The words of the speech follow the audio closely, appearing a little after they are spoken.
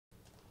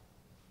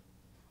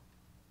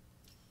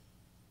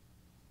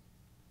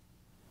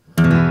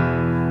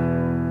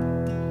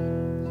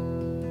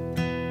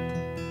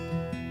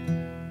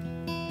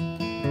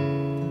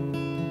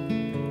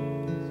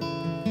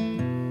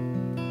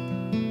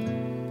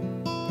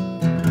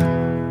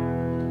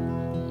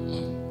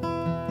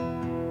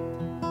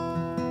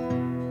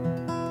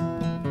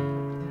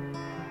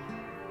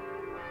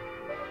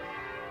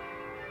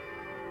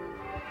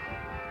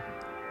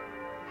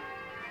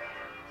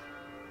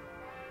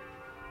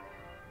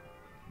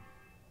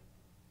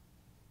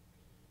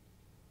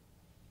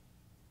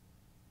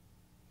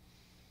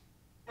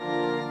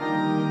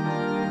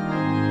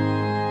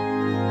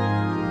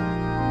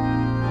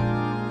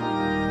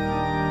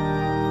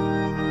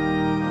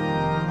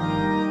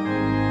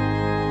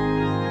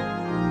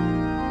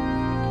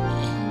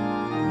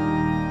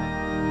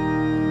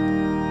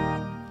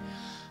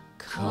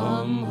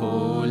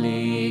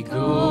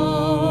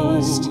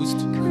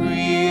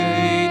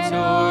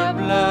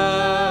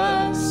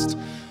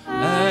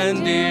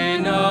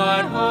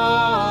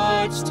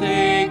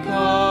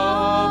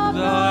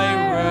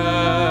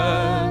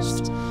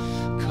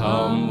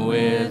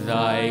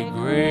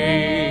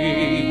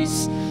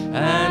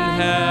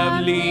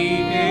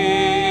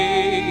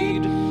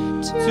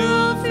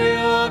to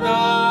fill the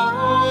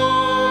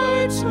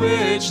hearts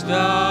which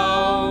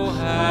thou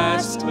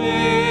hast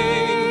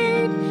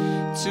made,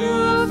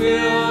 to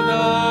fill the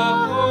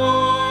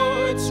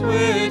hearts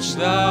which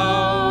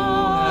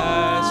thou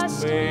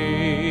hast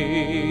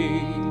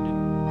made.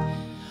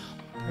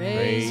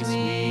 Praise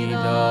be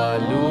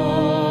the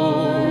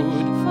Lord,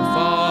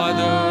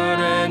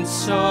 Father and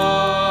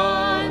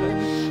Son,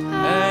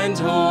 and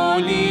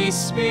Holy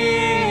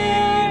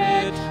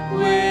Spirit,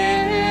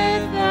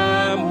 with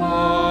them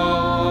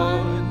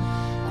one.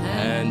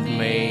 And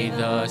may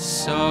the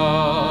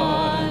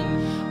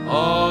Son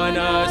on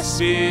us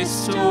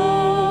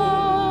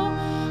bestow,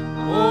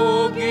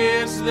 O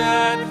gifts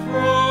that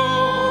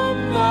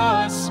from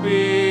the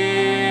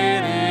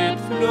Spirit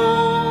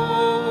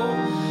flow,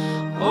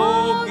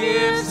 O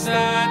gifts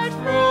that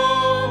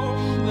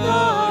from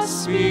the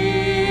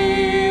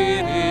Spirit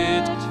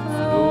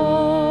flow.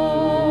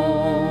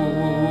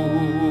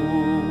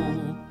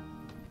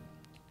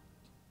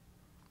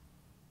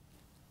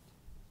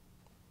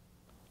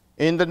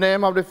 In the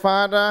name of the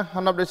Father,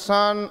 and of the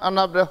Son, and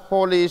of the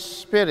Holy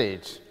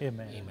Spirit.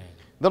 Amen. Amen.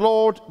 The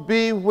Lord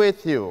be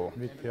with you.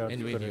 With your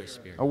And with spirit. your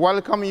spirit. I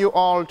welcome you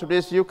all to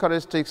this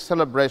Eucharistic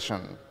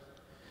celebration.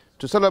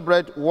 To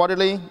celebrate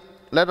worthily,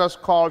 let us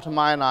call to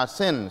mind our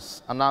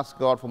sins and ask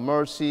God for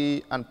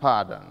mercy and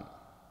pardon.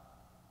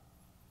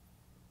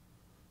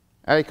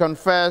 I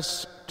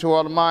confess to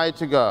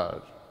Almighty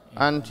God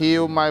and to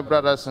you, my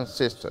brothers and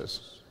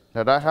sisters,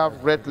 that I have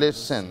greatly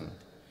sinned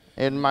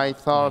in my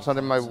thoughts and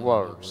in my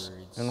words,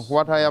 in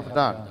what I have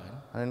done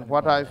and in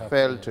what I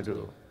failed to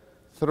do,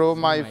 through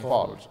my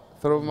fault,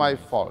 through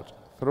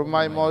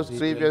my most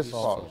grievous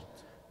fault.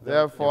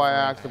 Therefore I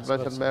ask the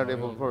Blessed Mary,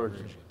 the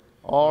Virgin,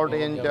 all the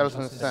angels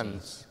and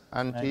saints,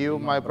 and to you,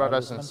 my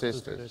brothers and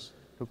sisters,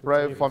 to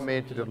pray for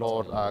me to the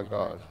Lord our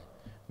God.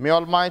 May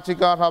Almighty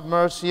God have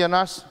mercy on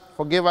us,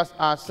 forgive us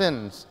our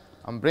sins,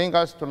 and bring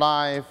us to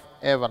life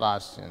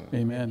everlasting.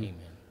 Amen.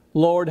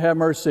 Lord, have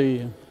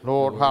mercy.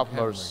 Lord, have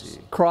mercy.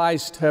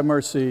 Christ, have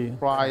mercy.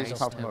 Christ,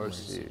 have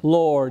mercy.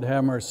 Lord,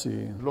 have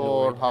mercy.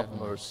 Lord, have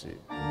mercy.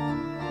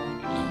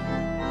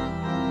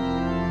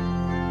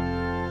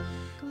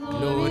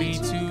 Glory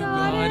to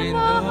God in the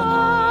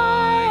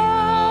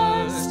highest,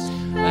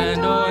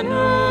 and on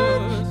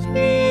earth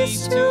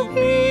peace to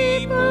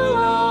people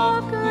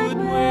of good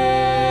will.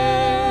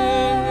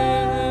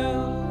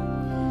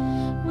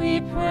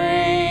 We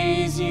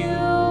praise you,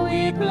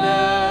 we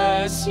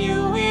bless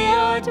you, we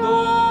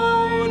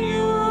adore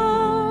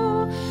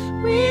you,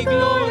 we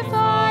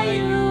glorify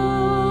you.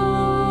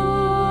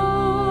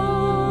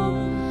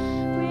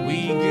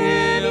 We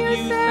give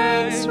you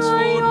thanks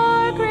for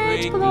your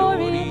great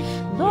glory,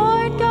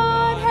 Lord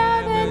God,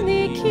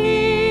 heavenly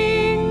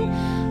King,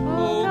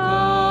 O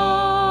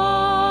God,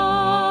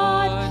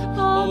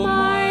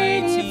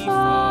 Almighty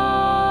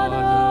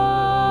Father,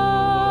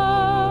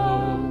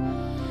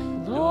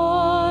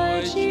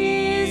 Lord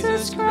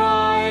Jesus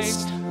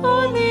Christ,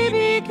 only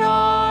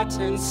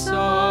begotten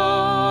Son,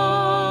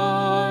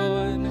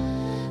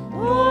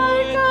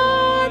 Lord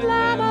God,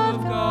 Lamb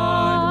of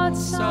God,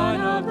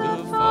 Son of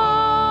the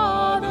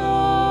Father,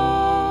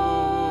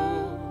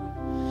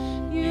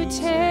 you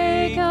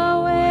take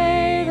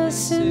away the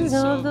sins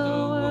of the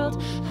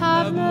world,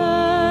 have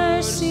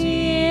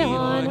mercy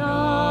on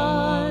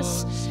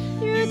us.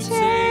 You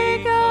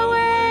take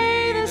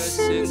away the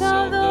sins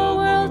of the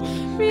world,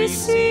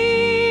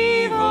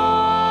 receive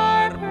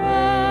our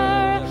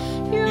prayer.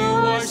 You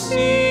are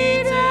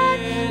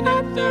seated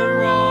at the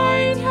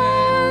right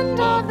hand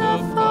of the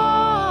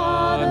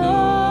Father.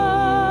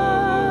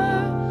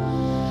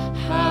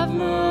 Have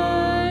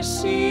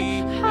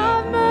mercy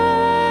on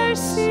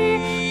us.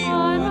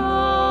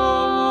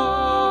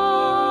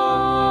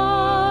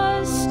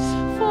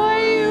 For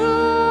you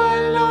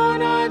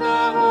alone are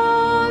the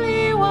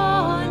Holy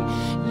One.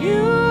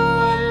 You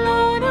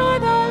alone are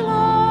the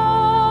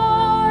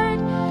Lord.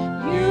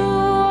 You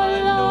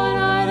alone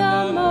are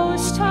the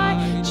Most High,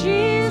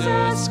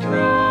 Jesus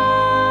Christ,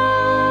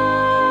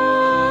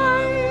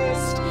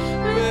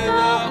 with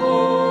the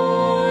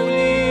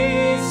Holy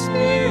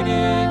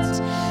Spirit,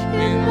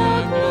 in the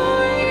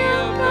glory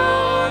of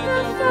God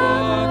the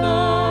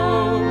Father.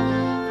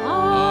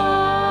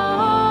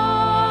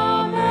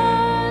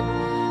 Amen.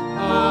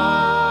 Amen.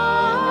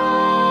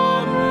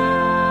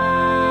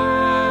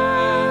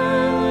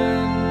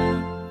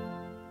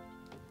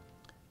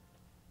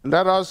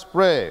 Let us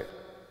pray.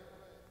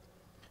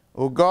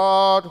 O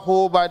God,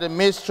 who by the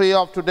mystery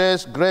of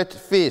today's great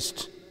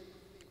feast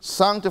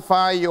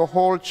sanctify your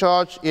whole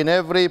church in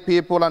every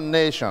people and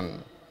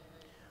nation,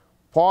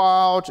 pour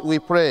out, we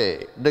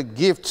pray, the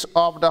gifts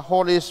of the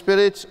Holy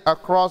Spirit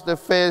across the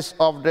face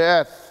of the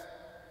earth,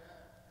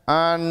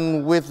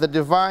 and with the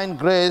divine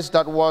grace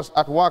that was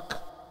at work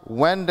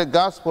when the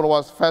gospel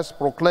was first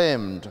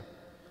proclaimed,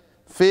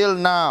 fill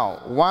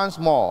now once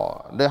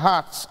more the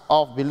hearts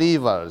of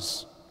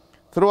believers.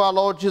 Through our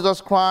Lord Jesus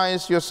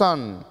Christ, your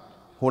Son,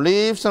 who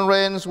lives and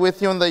reigns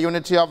with you in the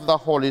unity of the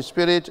Holy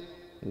Spirit,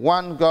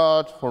 one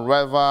God,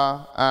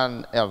 forever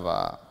and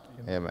ever.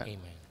 Amen. Amen.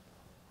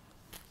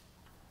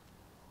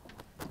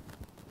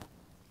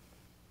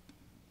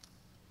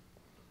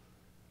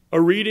 A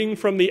reading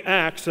from the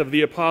Acts of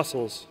the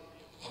Apostles.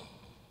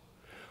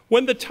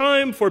 When the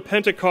time for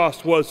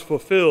Pentecost was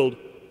fulfilled,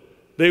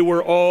 they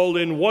were all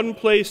in one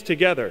place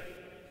together.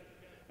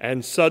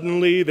 And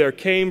suddenly there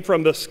came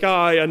from the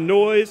sky a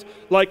noise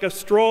like a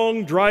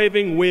strong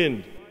driving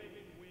wind,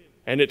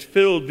 and it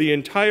filled the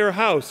entire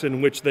house in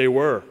which they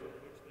were.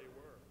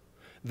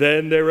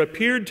 Then there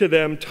appeared to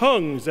them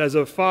tongues as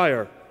of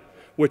fire,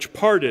 which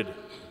parted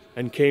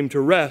and came to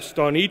rest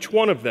on each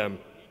one of them.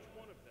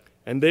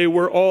 And they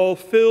were all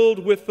filled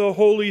with the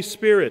Holy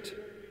Spirit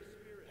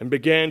and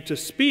began to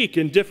speak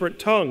in different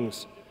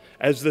tongues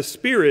as the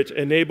Spirit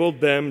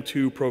enabled them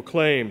to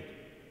proclaim.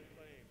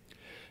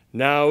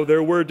 Now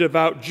there were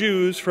devout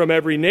Jews from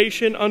every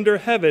nation under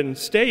heaven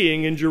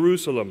staying in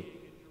Jerusalem.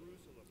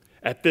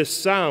 At this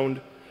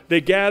sound, they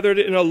gathered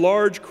in a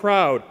large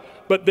crowd,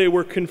 but they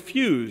were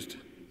confused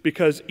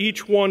because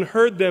each one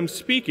heard them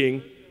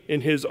speaking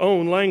in his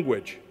own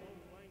language.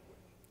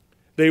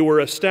 They were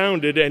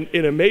astounded, and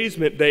in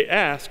amazement they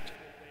asked,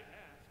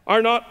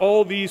 "Are not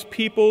all these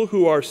people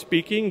who are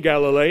speaking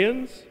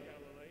Galileans?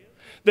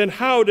 Then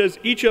how does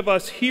each of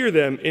us hear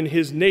them in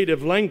his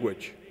native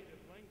language?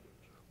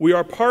 We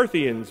are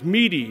Parthians,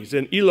 Medes,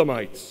 and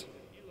Elamites,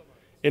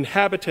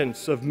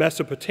 inhabitants of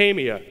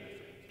Mesopotamia,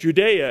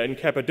 Judea and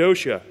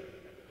Cappadocia,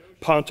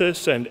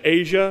 Pontus and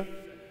Asia,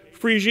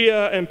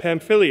 Phrygia and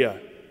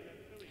Pamphylia,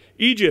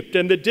 Egypt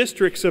and the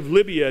districts of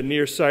Libya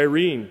near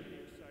Cyrene,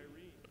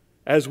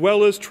 as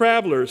well as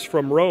travelers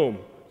from Rome,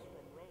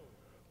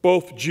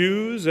 both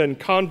Jews and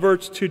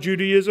converts to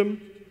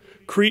Judaism,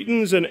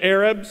 Cretans and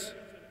Arabs.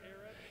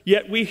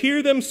 Yet we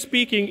hear them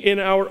speaking in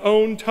our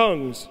own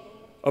tongues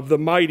of the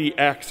mighty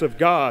acts of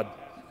God."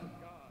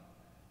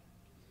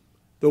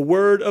 The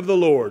word of the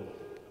Lord.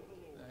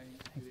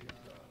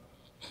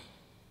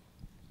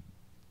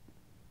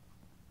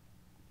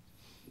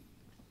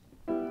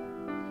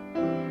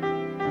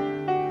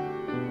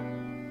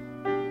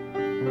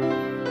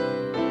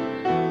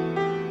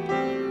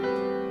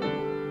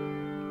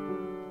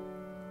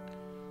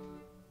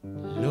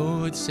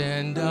 Lord,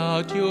 send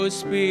out your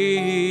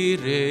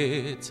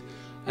Spirit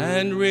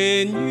and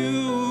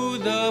renew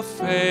the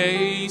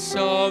face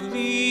of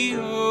the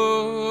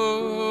earth.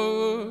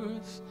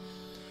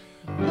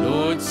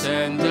 Lord,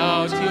 send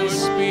out your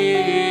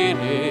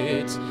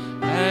Spirit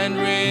and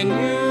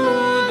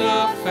renew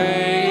the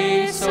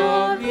face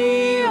of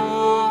the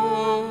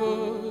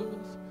earth.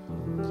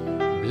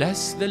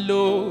 Bless the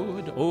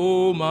Lord,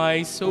 O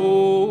my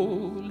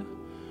soul.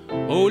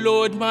 O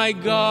Lord my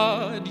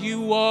God,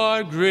 you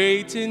are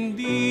great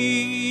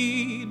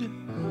indeed.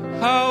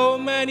 How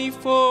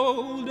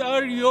manifold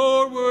are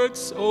your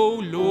works, O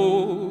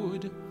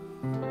Lord!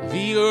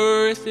 The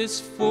earth is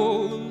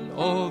full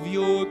of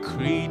your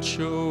creatures.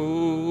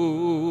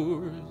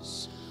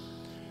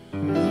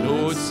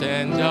 Lord,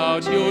 send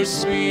out your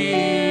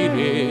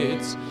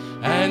Spirit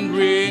and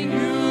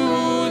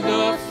renew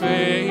the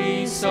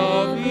face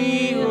of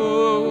the earth.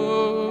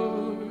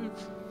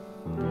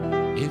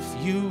 If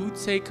you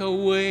take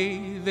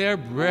away their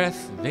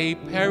breath, they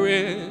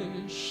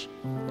perish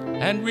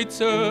and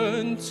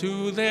return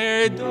to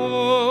their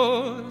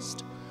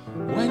dust.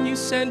 When you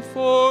send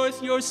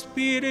forth your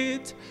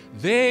Spirit,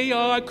 they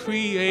are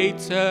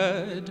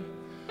created,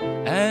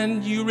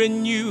 and you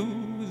renew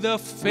the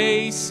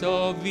face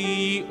of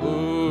the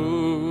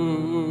earth.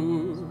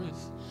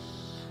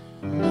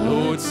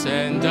 Lord,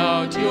 send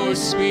out your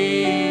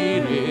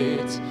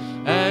Spirit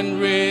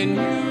and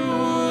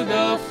renew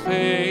the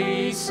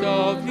face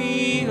of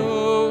the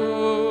earth.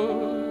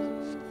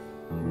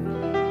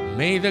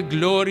 May the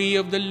glory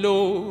of the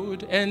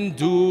Lord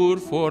endure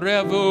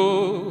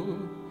forever.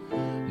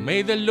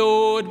 May the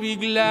Lord be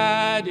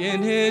glad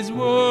in his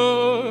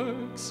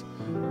works.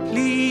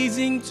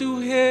 Pleasing to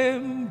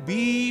him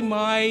be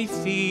my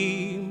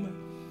theme.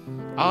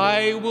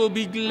 I will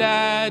be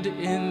glad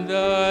in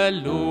the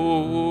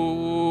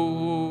Lord.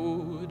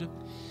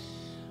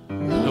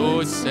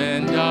 Lord,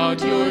 send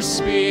out your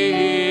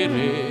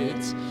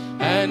Spirit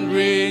and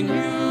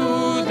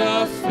renew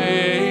the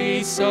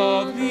face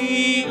of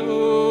the earth.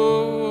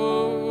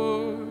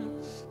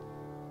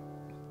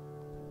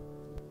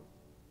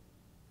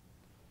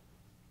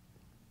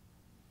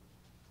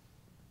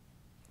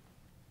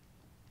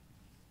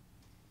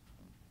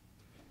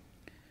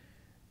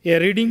 A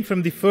reading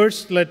from the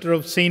first letter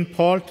of St.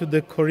 Paul to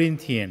the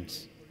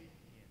Corinthians.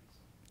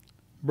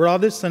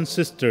 Brothers and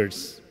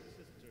sisters,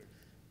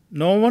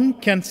 no one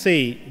can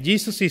say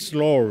Jesus is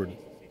Lord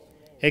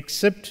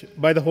except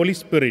by the Holy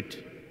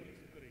Spirit.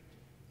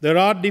 There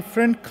are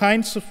different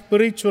kinds of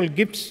spiritual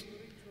gifts,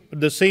 but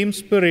the same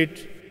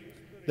Spirit.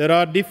 There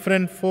are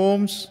different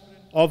forms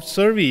of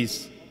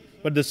service,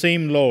 but the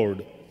same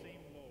Lord.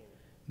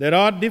 There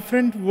are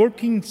different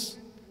workings,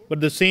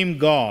 but the same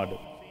God,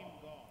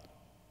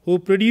 who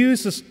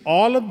produces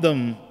all of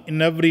them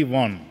in every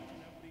one.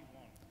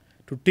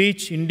 To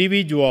each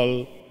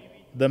individual,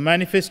 the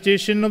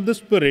manifestation of the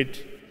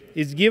Spirit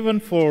is given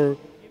for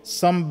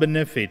some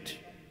benefit.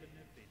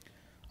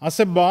 As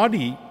a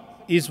body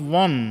is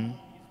one,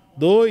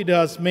 though it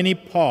has many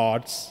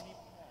parts,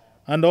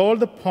 And all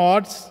the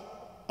parts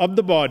of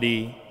the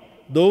body,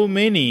 though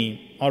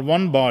many, are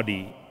one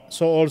body,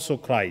 so also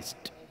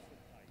Christ.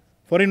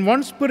 For in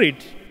one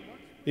Spirit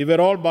we were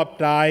all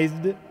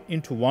baptized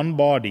into one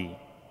body,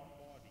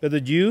 whether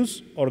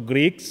Jews or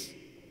Greeks,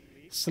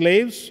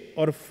 slaves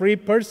or free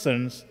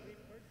persons,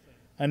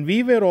 and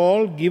we were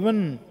all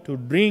given to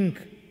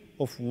drink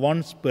of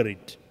one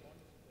Spirit.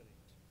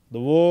 The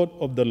word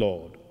of the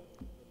Lord.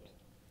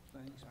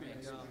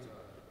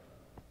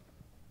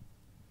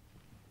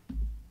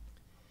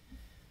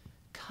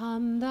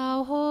 Come,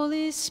 thou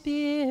Holy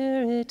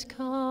Spirit,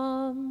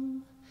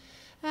 come,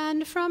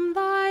 and from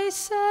thy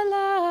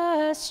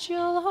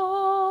celestial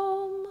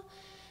home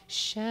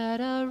shed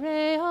a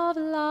ray of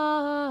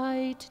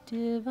light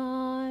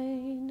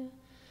divine.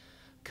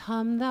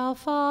 Come, thou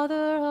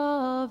Father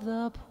of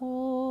the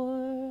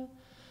poor,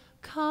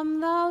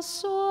 come, thou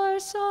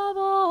source of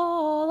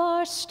all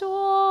our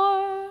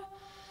store,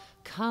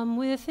 come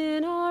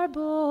within our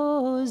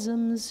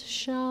bosoms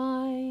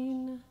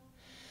shine.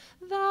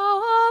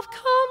 Thou of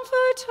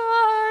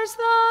comforters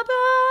the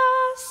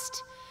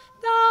best,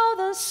 thou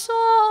the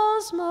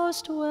soul's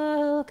most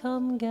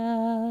welcome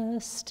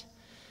guest,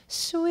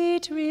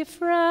 sweet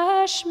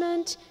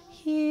refreshment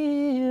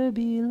here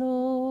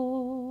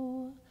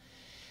below.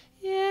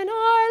 In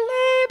our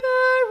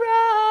labor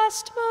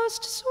rest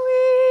most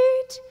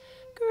sweet,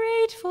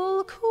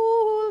 grateful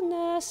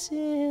coolness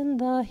in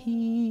the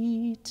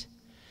heat,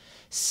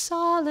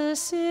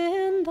 solace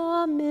in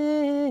the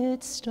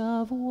midst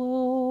of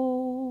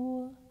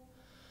woe.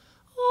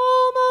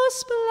 O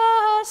most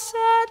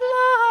blessed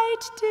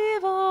light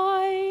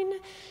divine,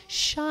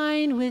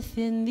 shine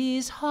within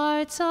these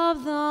hearts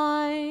of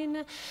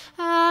thine,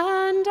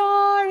 and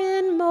our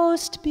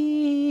inmost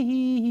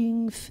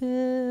being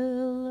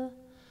fill.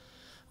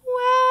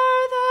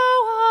 Where thou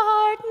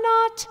art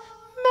not,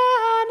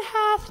 man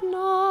hath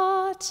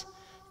not,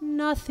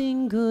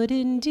 nothing good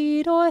in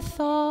deed or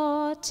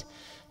thought,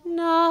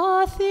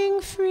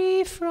 nothing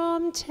free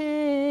from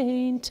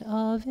taint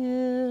of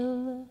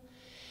ill.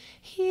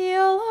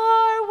 Heal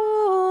our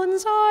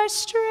wounds, our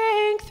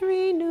strength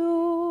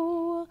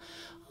renew,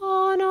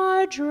 on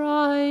our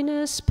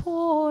dryness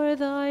pour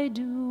thy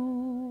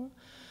dew.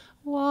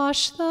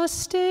 Wash the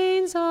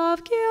stains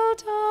of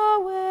guilt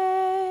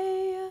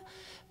away,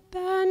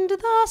 bend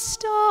the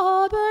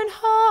stubborn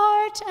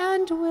heart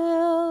and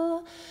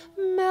will,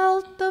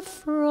 melt the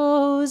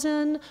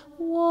frozen,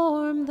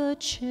 warm the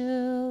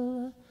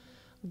chill.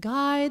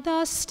 Guide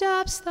the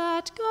steps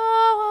that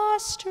go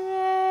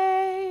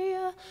astray,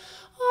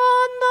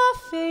 on the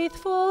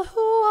faithful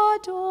who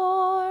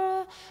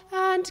adore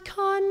and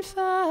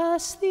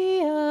confess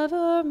thee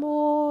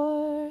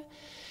evermore.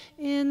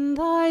 In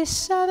thy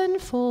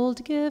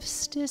sevenfold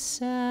gifts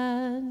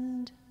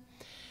descend.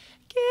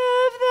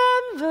 Give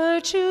them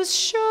virtue's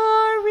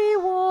sure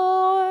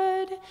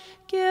reward.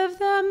 Give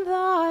them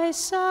thy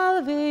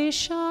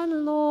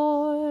salvation,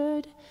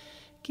 Lord.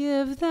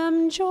 Give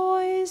them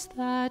joys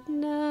that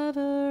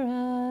never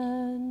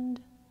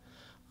end.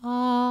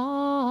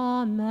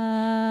 Amen.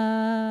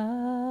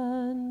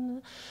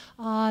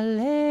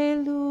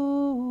 Alleluia.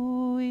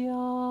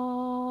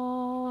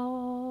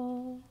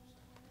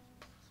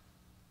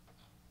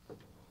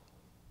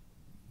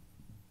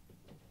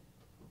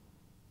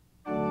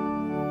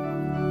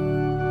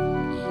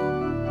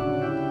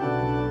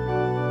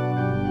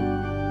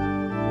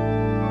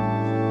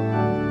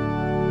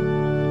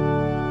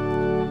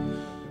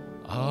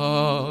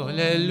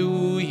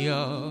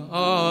 Alleluia,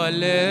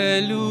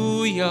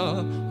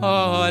 alleluia,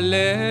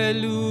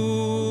 alleluia.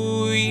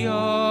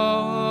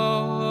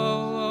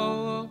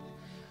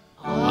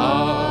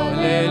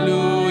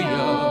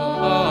 Alleluia,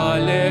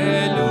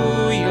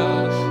 alleluia,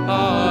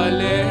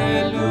 alleluia.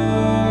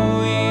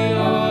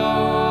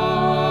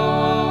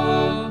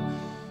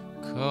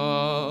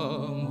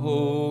 Come,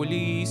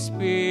 Holy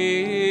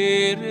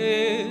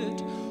Spirit,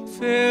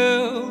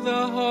 fill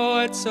the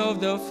hearts of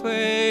the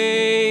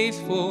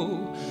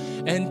faithful,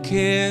 and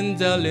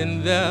kindle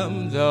in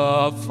them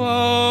the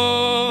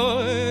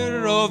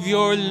fire of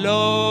your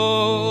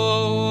love.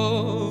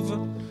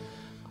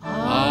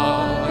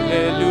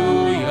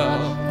 Alleluia,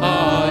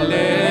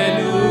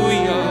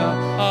 alleluia,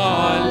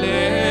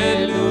 alleluia.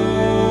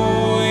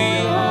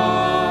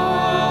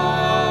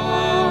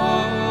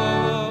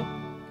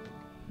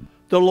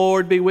 The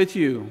Lord be with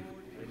you.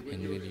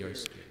 And with your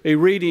spirit. A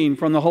reading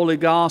from the Holy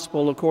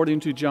Gospel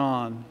according to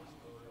John.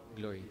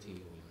 Glory to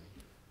you.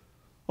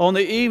 On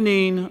the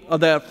evening of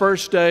that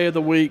first day of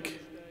the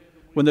week,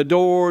 when the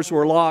doors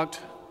were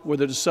locked where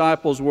the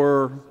disciples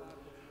were,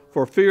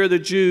 for fear of the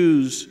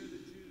Jews,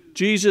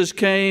 Jesus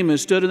came and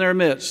stood in their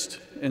midst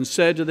and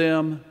said to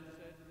them,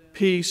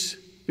 "Peace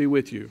be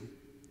with you."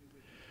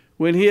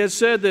 When he had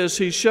said this,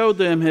 he showed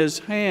them his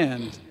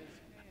hand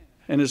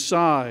and his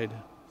side.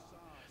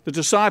 The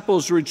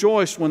disciples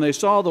rejoiced when they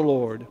saw the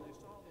Lord.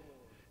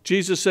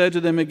 Jesus said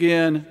to them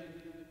again,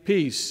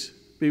 "Peace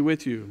be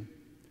with you.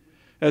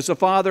 As the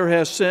Father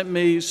has sent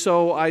me,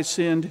 so I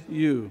send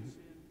you."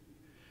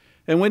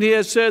 And when he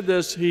had said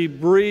this, he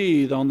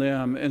breathed on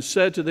them and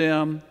said to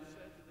them,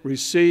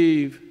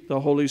 receive the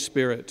Holy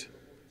Spirit.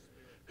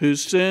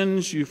 Whose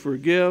sins you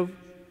forgive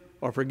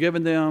are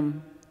forgiven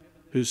them,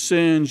 whose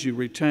sins you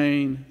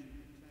retain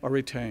are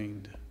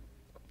retained.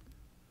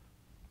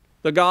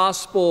 The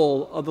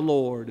Gospel of the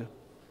Lord.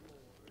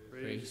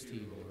 Praise to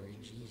you, Lord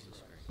Jesus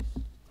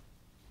Christ.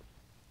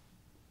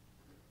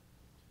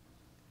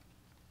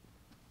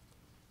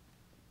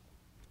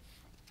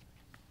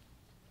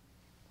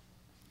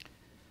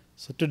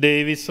 So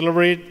today we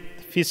celebrate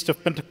the Feast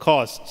of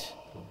Pentecost.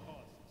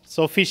 It's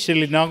the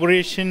official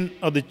inauguration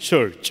of the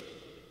church.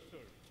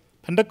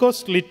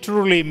 Pentecost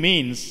literally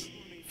means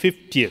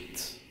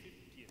 50th.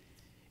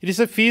 It is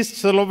a feast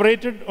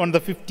celebrated on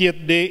the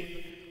 50th day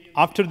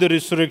after the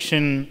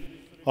resurrection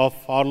of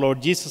our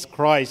Lord Jesus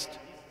Christ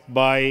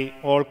by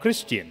all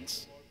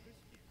Christians.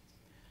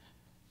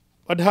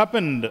 What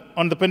happened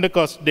on the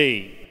Pentecost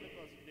day?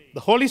 The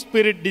Holy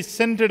Spirit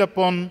descended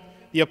upon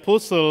the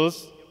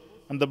apostles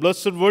and the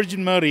Blessed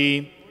Virgin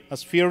Mary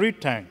as fiery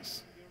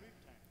tongues.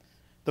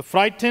 The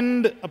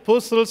frightened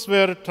apostles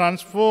were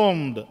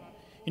transformed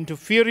into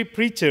fiery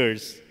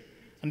preachers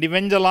and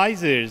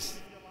evangelizers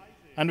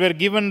and were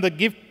given the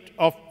gift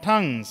of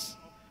tongues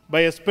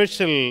by a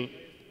special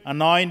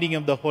anointing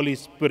of the Holy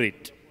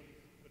Spirit.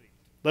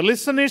 The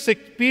listeners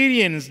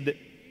experienced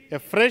a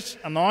fresh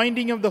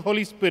anointing of the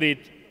Holy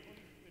Spirit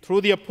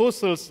through the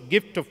apostles'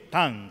 gift of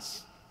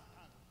tongues.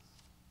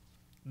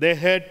 They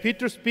heard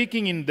Peter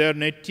speaking in their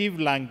native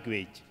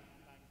language.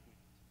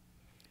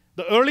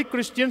 The early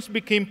Christians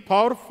became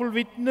powerful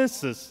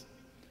witnesses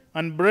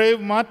and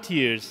brave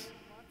martyrs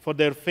for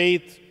their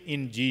faith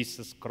in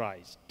Jesus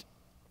Christ.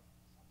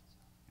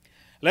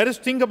 Let us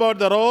think about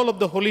the role of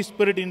the Holy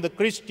Spirit in the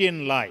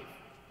Christian life.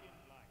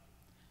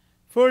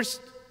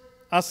 First,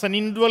 as an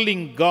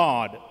indwelling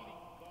God,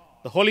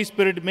 the Holy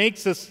Spirit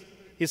makes us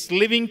His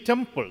living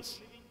temples.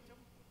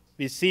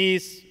 We see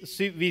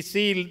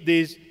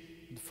this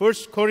in 1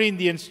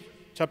 Corinthians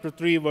chapter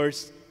 3,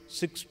 verse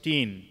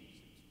 16.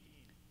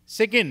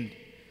 Second,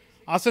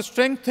 as a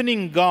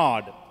strengthening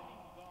God,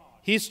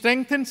 He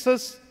strengthens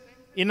us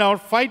in our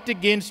fight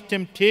against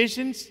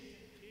temptations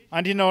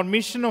and in our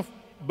mission of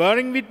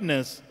bearing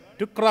witness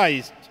to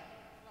Christ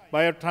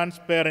by our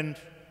transparent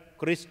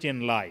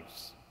Christian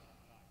lives.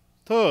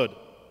 Third,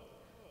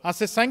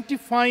 as a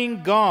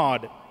sanctifying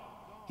God,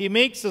 He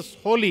makes us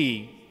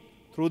holy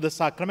through the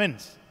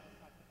sacraments.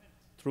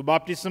 Through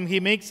baptism, He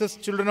makes us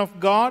children of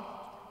God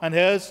and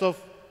heirs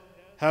of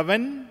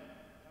heaven.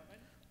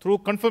 Through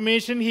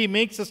confirmation, He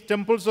makes us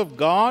temples of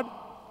God,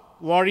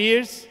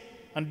 warriors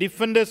and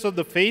defenders of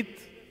the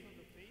faith.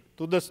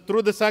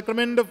 Through the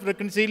sacrament of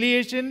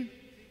reconciliation,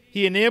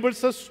 He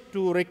enables us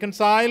to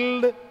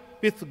reconcile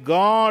with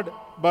God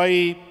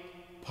by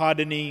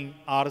pardoning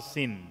our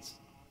sins.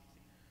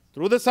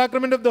 Through the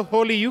sacrament of the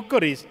Holy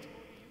Eucharist,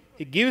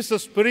 He gives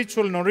us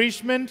spiritual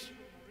nourishment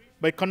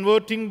by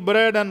converting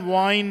bread and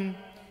wine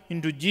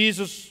into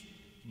Jesus'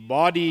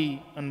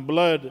 body and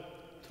blood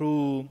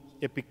through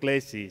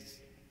epiclesis.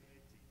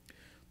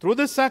 Through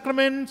the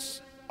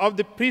sacraments of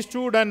the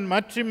priesthood and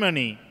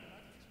matrimony,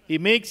 He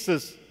makes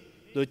us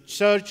the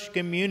church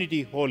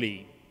community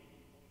holy.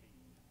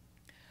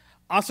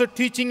 As a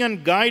teaching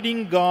and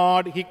guiding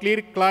God, He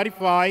clearly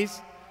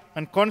clarifies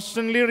and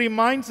constantly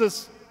reminds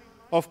us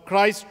of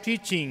Christ's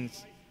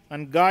teachings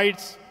and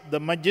guides the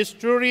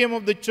magisterium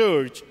of the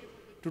church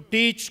to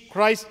teach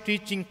Christ's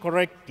teaching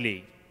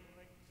correctly.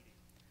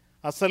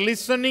 As a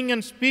listening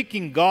and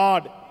speaking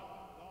God,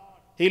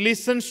 He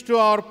listens to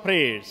our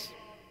prayers,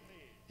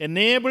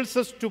 enables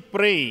us to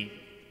pray,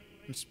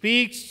 and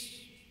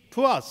speaks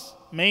to us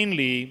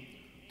mainly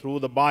through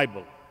the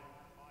Bible.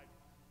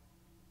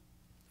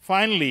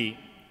 Finally,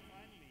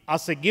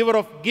 as a giver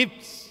of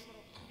gifts,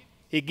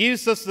 He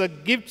gives us the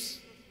gifts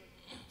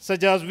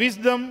such as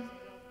wisdom,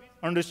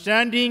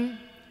 understanding,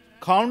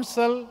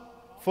 counsel,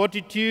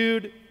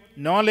 fortitude,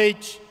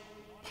 knowledge,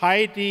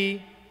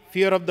 piety,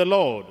 fear of the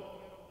Lord,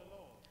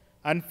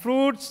 and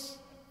fruits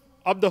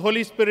of the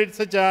Holy Spirit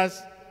such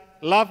as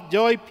love,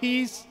 joy,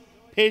 peace,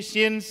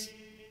 patience,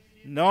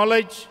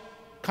 knowledge,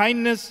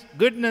 kindness,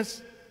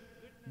 goodness,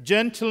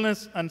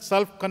 gentleness, and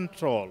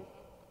self-control.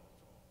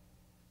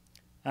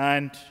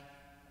 And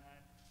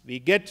we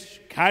get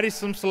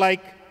charisms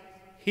like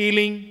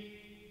healing,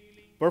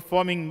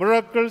 performing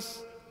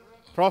miracles,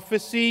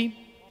 prophecy,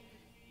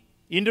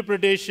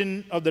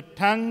 interpretation of the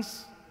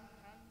tongues,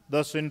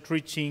 thus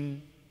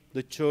enriching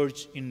the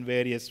church in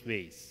various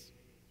ways.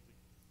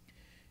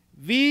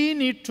 We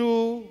need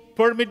to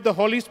permit the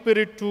Holy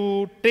Spirit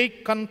to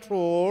take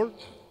control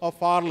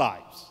of our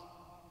lives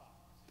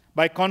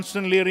by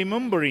constantly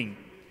remembering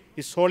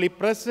His holy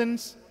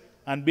presence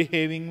and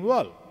behaving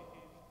well,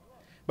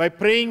 by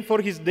praying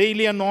for His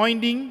daily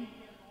anointing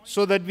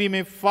so that we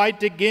may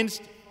fight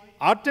against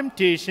our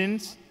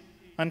temptations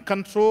and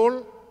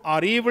control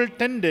our evil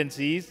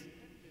tendencies,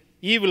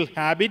 evil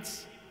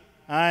habits,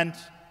 and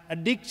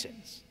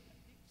addictions,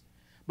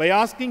 by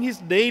asking His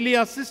daily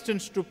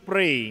assistance to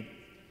pray,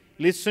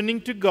 listening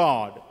to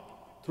God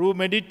through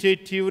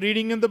meditative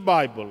reading in the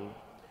Bible,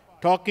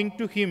 talking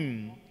to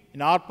Him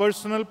in our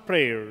personal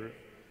prayer,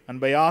 and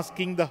by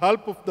asking the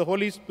help of the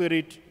Holy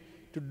Spirit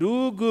to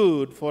do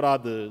good for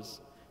others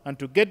and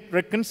to get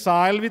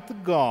reconciled with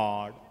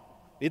God,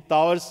 with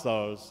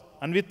ourselves,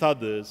 and with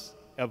others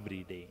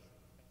every day.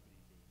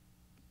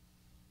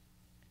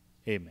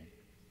 Amen.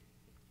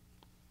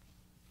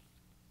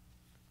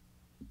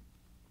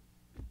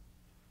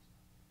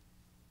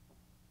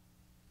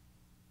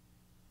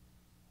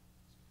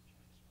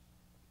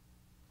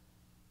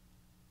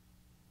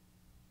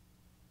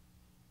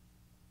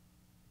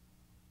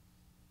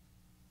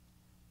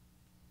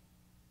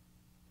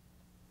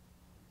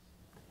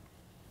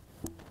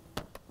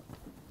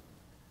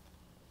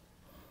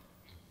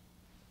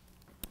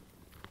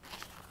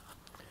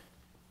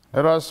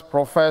 Let us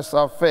profess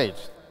our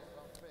faith.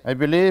 I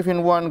believe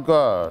in one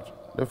God,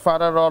 the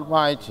Father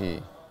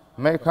Almighty,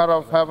 maker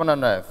of heaven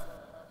and earth,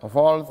 of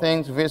all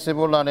things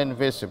visible and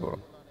invisible.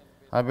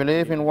 I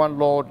believe in one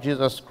Lord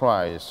Jesus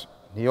Christ,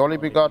 the only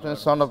begotten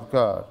Son of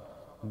God,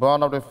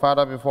 born of the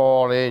Father before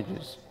all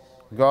ages,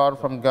 God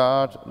from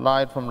God,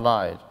 light from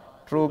light,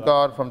 true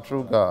God from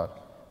true God,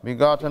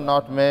 begotten,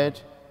 not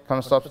made,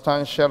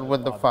 consubstantial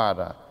with the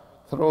Father.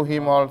 Through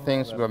him all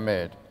things were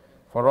made.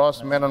 For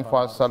us men and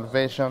for our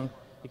salvation,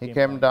 he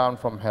came down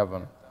from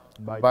heaven.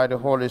 By the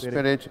Holy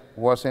Spirit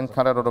was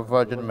incarnate of the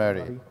Virgin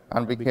Mary,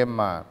 and became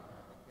man.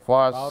 For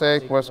our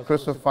sake was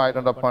crucified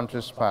under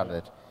Pontius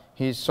Pilate.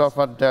 He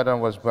suffered death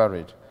and was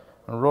buried,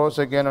 and rose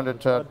again on the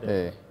third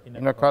day,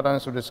 in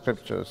accordance with the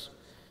Scriptures.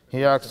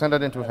 He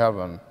ascended into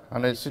heaven,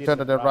 and is seated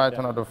at the right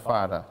hand of the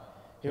Father.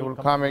 He will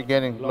come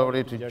again in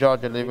glory to judge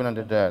the living and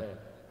the dead,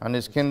 and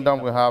his kingdom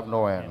will have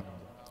no end.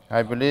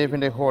 I believe in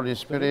the Holy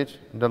Spirit,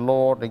 the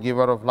Lord, the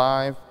giver of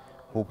life,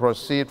 who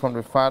proceed from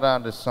the Father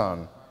and the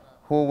Son,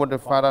 who with the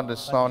Father and the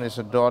Son is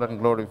adored and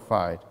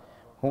glorified,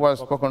 who has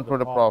spoken through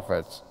the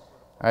prophets.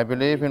 I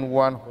believe in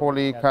one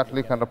holy,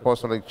 Catholic, and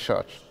Apostolic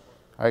Church.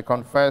 I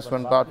confess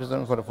one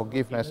baptism for the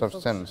forgiveness of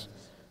sins,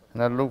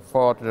 and I look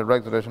forward to the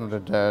resurrection of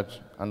the dead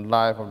and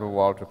life of the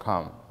world to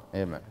come.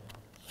 Amen.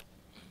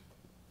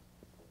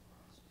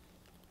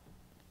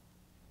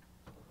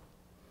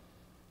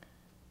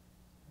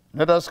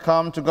 Let us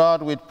come to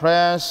God with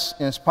prayers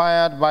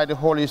inspired by the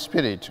Holy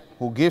Spirit,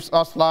 who gives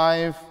us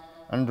life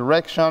and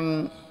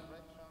direction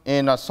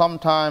in a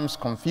sometimes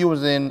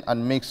confusing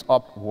and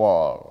mixed-up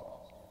world.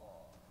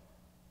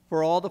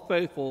 For all the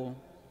faithful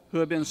who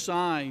have been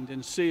signed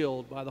and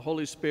sealed by the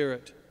Holy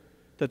Spirit,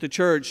 that the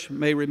Church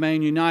may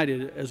remain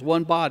united as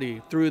one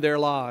body through their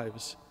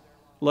lives,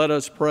 let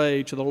us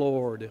pray to the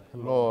Lord.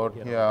 Lord,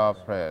 hear our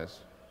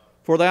prayers.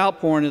 For the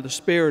outpouring of the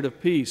Spirit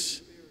of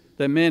peace,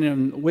 that men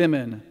and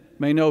women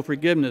may know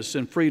forgiveness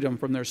and freedom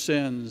from their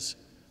sins,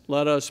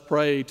 let us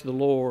pray to the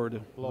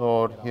Lord.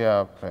 Lord, hear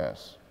our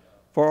prayers.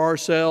 For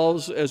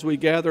ourselves, as we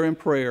gather in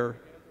prayer,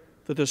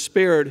 that the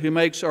Spirit who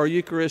makes our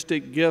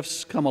Eucharistic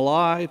gifts come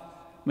alive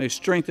may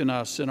strengthen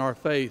us in our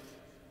faith,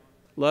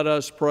 let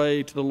us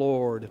pray to the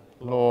Lord.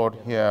 Lord,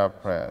 hear our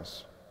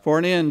prayers. For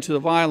an end to the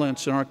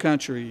violence in our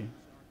country,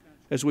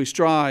 as we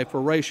strive for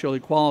racial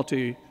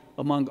equality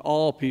among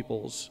all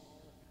peoples,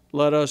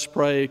 let us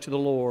pray to the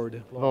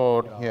Lord.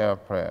 Lord, hear our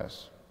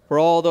prayers. For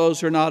all those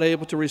who are not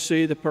able to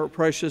receive the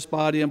precious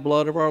body and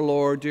blood of our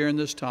Lord during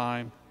this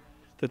time,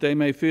 that they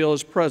may feel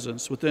his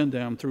presence within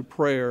them through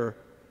prayer,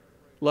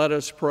 let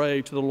us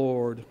pray to the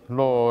Lord.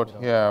 Lord,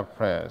 hear our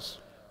prayers.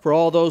 For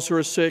all those who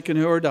are sick and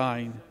who are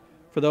dying,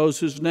 for those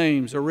whose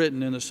names are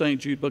written in the St.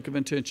 Jude Book of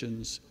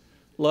Intentions,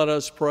 let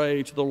us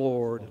pray to the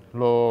Lord.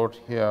 Lord,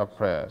 hear our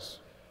prayers.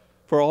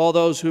 For all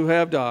those who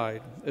have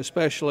died,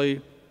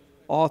 especially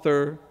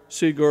Arthur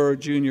Segur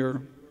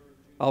Jr.,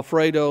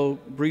 Alfredo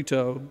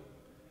Brito,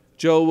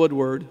 Joe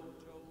Woodward,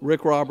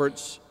 Rick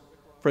Roberts,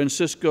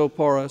 Francisco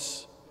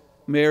Porras,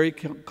 Mary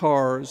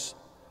Cars,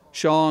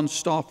 Sean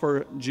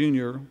Stauffer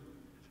Jr.,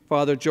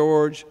 Father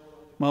George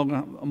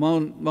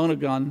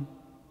Monaghan,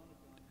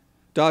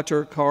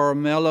 Dr.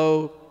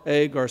 Carmelo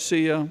A.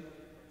 Garcia,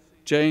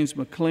 James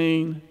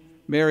McLean,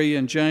 Mary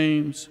and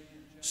James,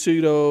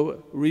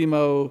 Pseudo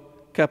Remo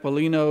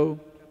Capolino,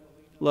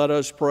 let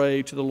us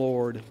pray to the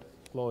Lord.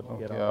 Lord,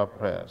 Hear our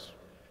prayers.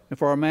 And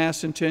for our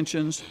Mass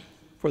intentions,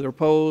 for the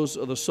repose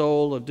of the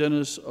soul of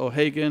Dennis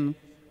O'Hagan,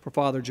 for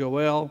Father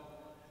Joel,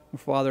 and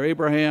for Father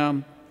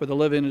Abraham, for the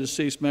living and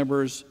deceased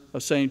members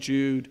of St.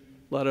 Jude,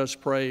 let us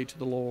pray to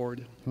the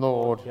Lord.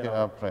 Lord, hear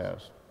our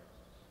prayers.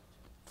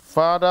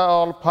 Father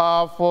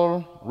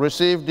all-powerful,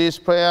 receive these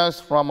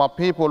prayers from a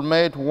people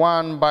made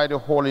one by the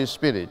Holy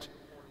Spirit,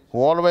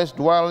 who always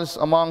dwells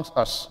amongst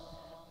us.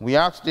 We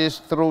ask this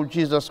through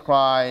Jesus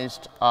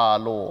Christ our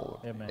Lord.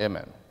 Amen.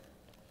 Amen.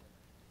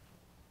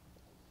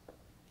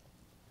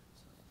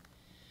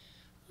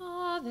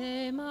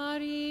 Ave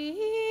Maria,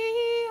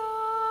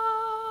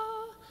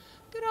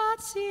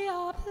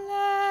 gratia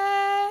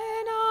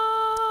plena,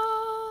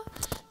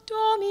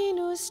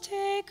 Dominus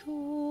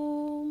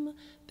tecum,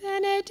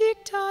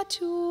 benedicta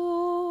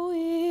tu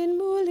in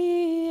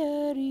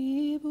mulieribus,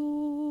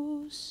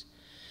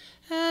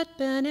 et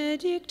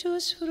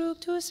benedictus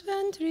fructus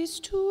ventris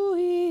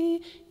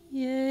tui,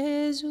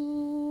 Iesus.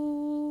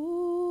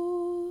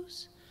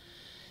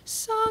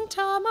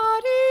 Sancta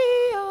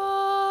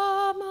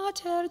Maria,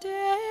 Mater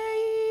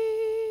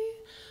Dei,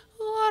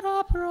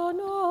 ora pro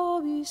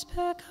nobis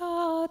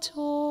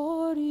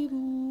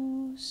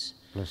peccatoribus,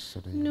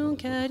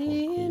 nunc et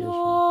in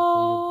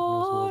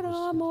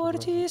hora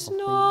mortis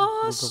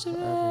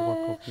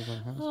nostrae.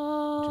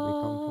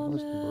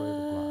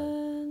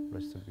 Amen.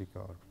 Blessed be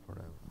God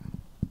forever.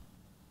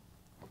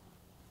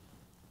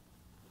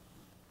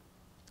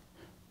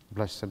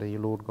 Blessed are you,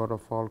 Lord God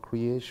of all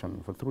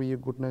creation, for through your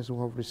goodness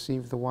who have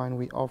received the wine,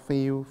 we offer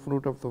you,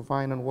 fruit of the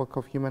vine and work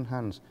of human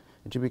hands,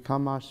 and to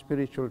become our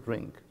spiritual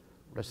drink.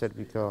 Blessed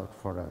be God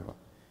forever.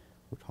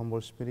 With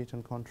humble spirit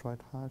and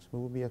contrite hearts, we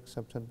will be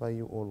accepted by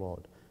you, O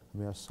Lord.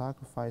 And may our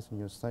sacrifice in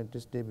your sight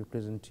this day be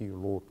pleasant to you,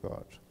 Lord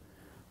God.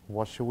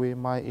 Wash away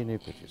my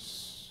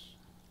iniquities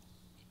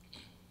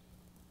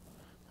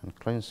and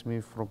cleanse me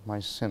from my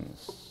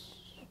sins.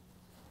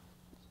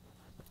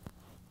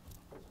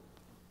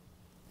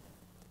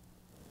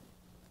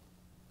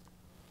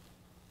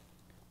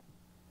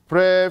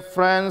 Pray,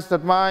 friends,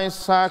 that my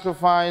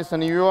sacrifice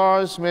and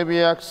yours may be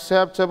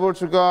acceptable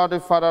to God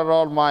the Father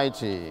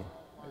Almighty.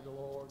 May the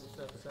Lord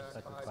accept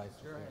sacrifice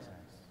at your hands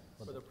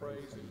for the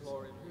praise and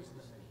glory of his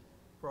name,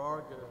 for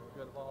our good,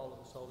 good of all of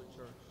his holy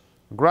church.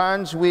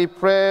 Grant, we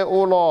pray,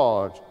 O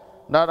Lord,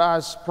 that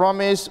as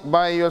promised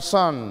by your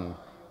Son,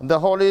 the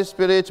Holy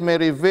Spirit may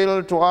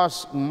reveal to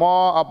us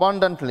more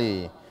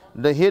abundantly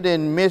the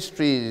hidden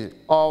mysteries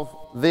of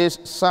this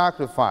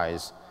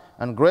sacrifice,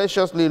 and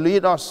graciously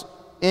lead us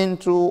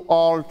into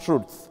all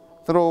truth,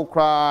 through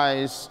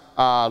Christ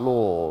our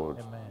Lord.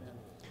 Amen.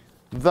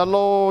 The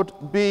Lord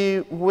be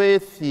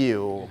with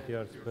you. With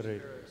your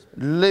spirit,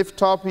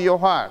 Lift up your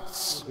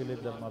hearts. we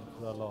lift them up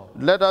to the Lord.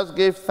 Let us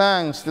give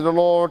thanks to the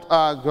Lord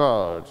our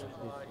God.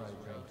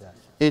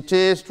 It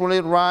is truly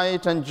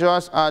right and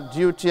just, our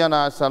duty and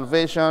our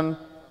salvation,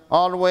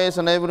 always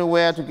and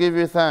everywhere to give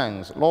you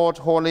thanks, Lord,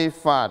 Holy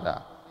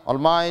Father,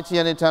 Almighty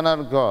and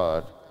eternal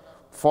God,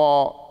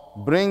 for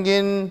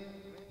bringing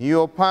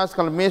your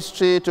Paschal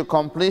mystery to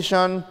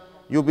completion.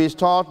 You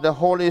bestowed the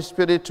Holy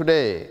Spirit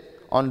today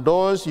on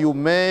those you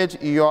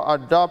made your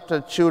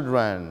adopted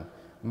children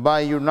by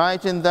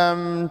uniting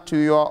them to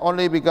your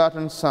only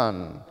begotten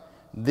Son.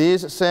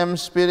 This same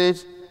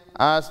Spirit,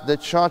 as the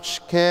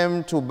Church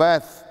came to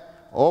birth,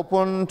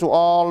 opened to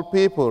all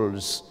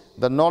peoples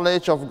the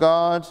knowledge of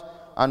God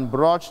and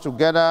brought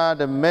together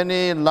the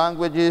many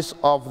languages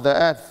of the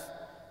earth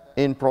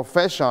in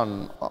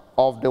profession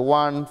of the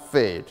one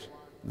faith.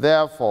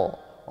 Therefore,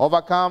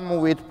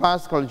 overcome with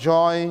Paschal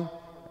joy,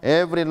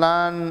 every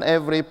land,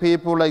 every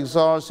people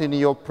exalts in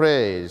your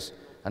praise,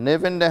 and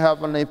even the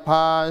heavenly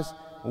powers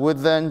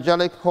with the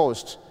angelic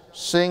host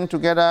sing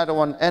together the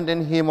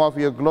unending hymn of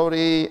your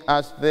glory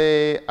as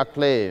they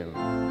acclaim.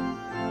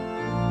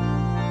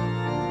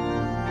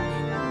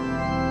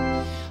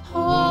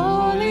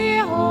 Holy,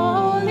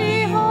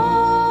 holy,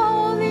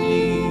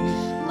 holy,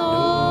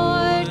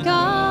 Lord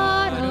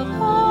God of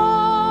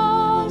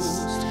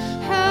hosts,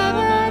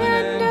 heaven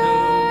and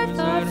earth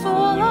are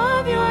full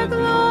of your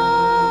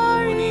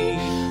glory.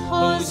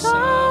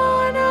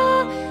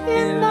 Hosanna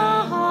in the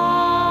highest.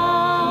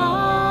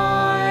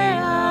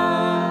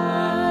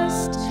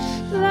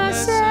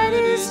 Blessed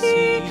is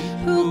he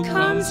who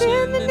comes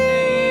in the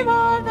name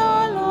of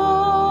the Lord.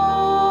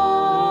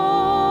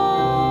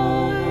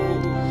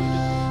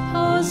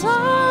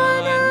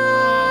 Hosanna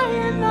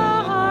in the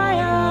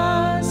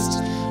highest.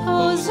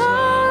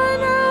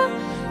 Hosanna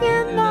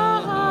in the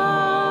highest.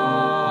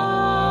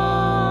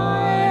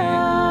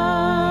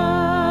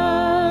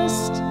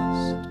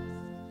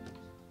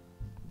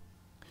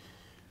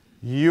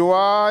 You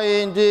are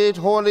indeed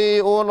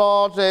holy, O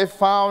Lord, a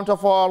fount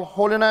of all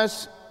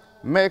holiness.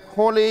 Make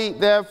holy,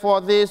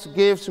 therefore, these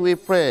gifts, we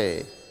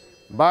pray,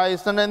 by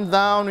sending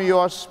down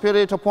your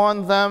Spirit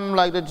upon them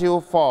like the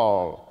dew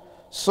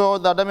fall, so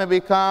that they may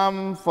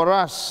become for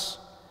us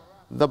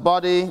the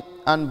body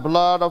and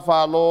blood of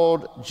our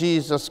Lord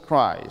Jesus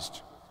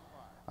Christ.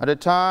 At the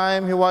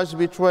time he was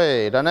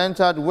betrayed and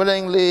entered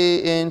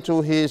willingly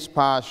into his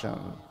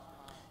passion,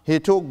 he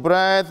took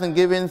bread and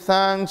giving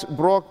thanks,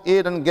 broke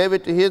it and gave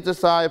it to his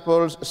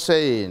disciples,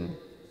 saying,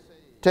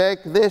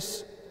 "Take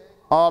this,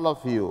 all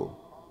of you,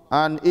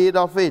 and eat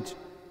of it,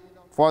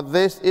 for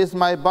this is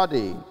my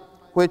body,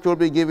 which will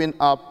be given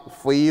up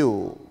for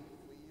you."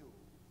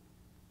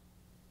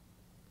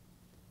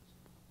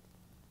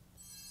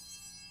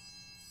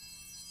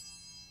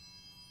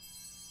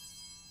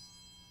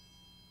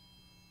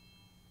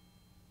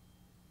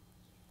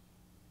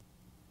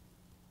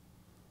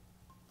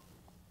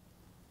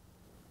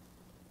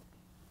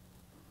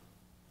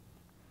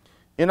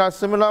 In a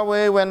similar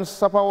way, when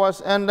supper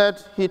was ended,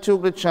 he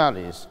took the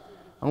chalice,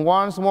 and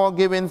once more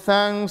giving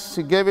thanks,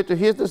 he gave it to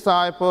his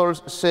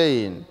disciples,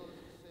 saying,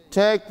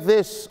 "Take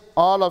this,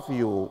 all of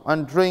you,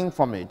 and drink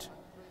from it.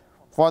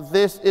 For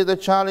this is the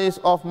chalice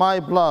of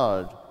my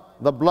blood,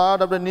 the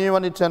blood of the new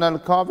and eternal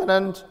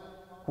covenant,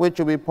 which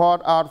will be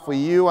poured out for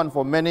you and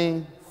for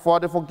many for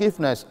the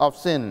forgiveness of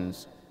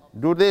sins.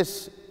 Do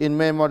this in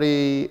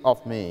memory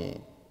of me."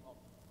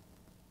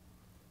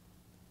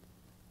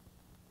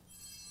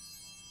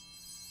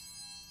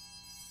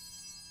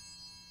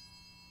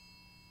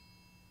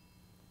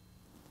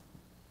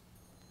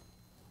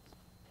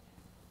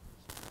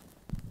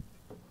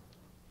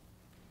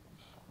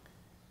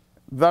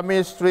 The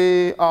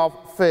mystery of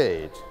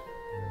faith.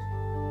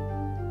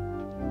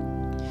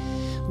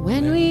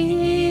 When we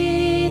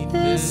eat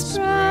this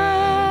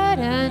bread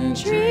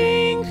and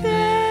drink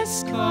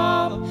this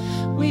cup,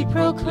 we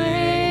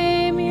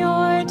proclaim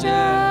your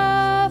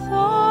death,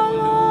 O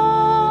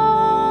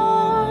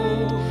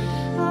Lord,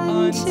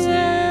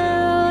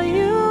 until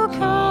you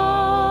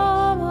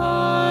come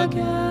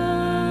again.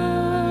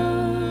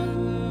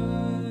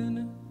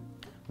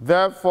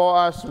 Therefore,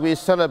 as we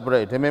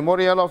celebrate the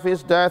memorial of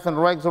his death and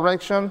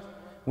resurrection,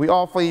 we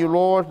offer you,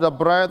 Lord, the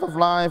bread of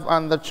life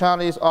and the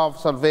chalice of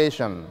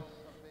salvation,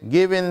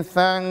 giving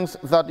thanks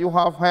that you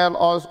have held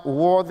us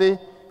worthy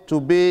to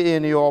be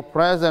in your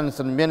presence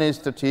and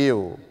minister to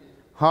you.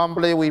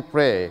 Humbly we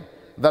pray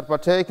that,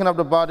 partaking of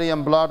the body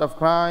and blood of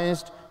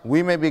Christ,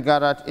 we may be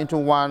gathered into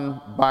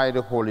one by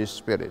the Holy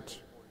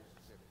Spirit.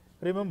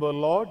 Remember,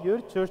 Lord,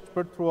 your church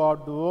spread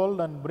throughout the world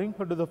and bring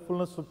her to the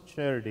fullness of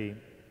charity.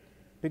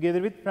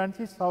 Together with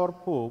Francis, our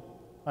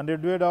Pope, and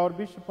Edward, our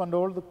Bishop, and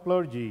all the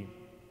clergy,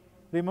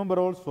 remember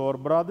also our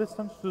brothers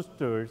and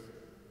sisters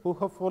who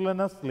have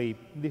fallen asleep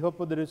in the hope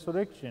of the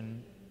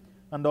resurrection,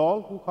 and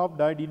all who have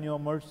died in your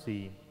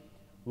mercy.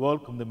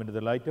 Welcome them into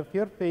the light of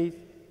your face.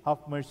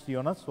 Have mercy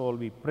on us all,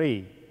 we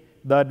pray,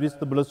 that with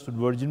the Blessed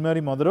Virgin Mary,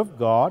 Mother of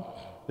God,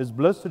 with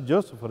Blessed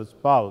Joseph, her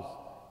spouse,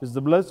 with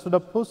the blessed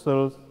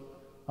apostles,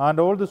 and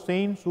all the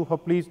saints who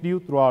have pleased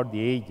you throughout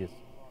the ages,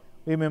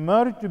 we may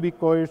merit to be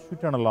co-heirs to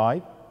eternal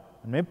life,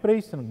 and may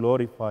praise and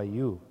glorify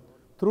you,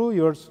 through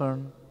your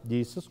Son,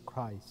 Jesus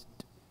Christ.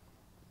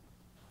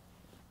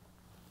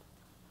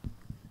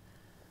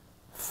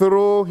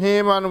 Through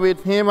him and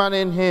with him and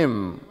in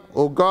him,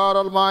 O God,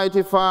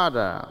 Almighty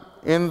Father,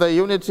 in the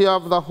unity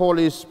of the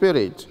Holy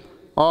Spirit,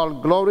 all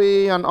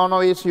glory and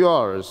honor is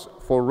yours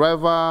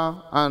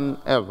forever and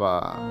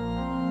ever.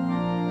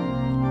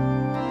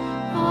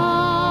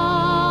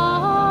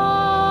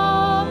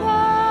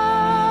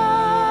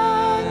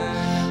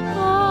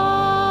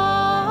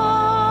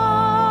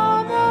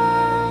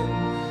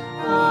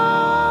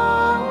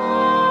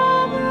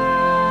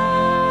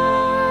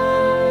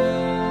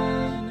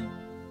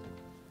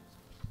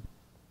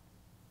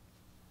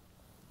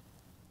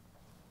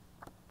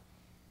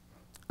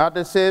 At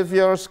the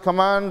Savior's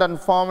command and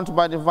formed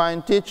by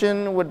divine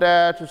teaching, we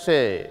dare to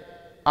say,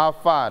 Our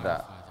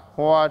Father,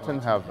 who art in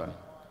heaven,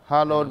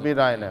 hallowed be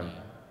thy name.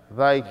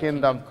 Thy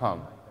kingdom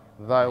come,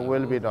 thy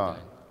will be done,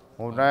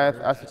 on earth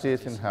as it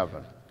is in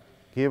heaven.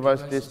 Give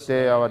us this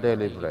day our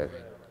daily bread,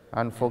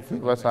 and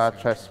forgive us our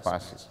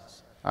trespasses,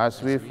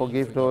 as we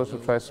forgive those who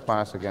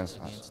trespass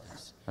against us.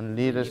 And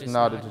lead us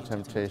not into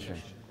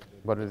temptation,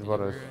 but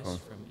deliver us from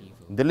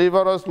evil.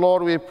 Deliver us,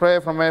 Lord, we pray,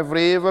 from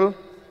every evil.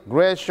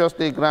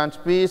 Graciously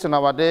grant peace in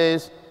our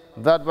days,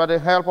 that by the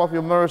help of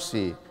your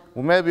mercy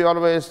we may be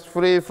always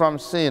free from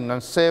sin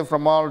and safe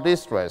from all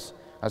distress,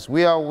 as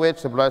we await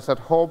the blessed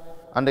hope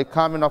and the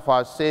coming of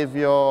our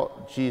Savior,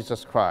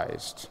 Jesus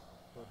Christ.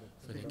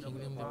 For the kingdom,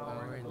 the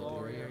power, and the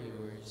glory are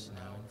yours,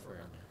 now and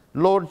forever.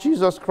 Lord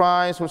Jesus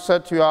Christ, who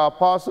said to your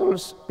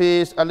apostles,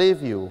 Peace I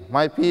leave you,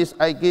 my peace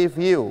I give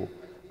you,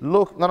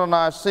 look not on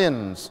our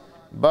sins,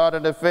 but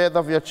on the faith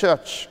of your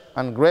church,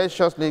 and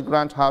graciously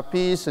grant her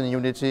peace and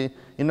unity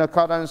in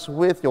accordance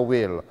with your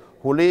will,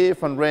 who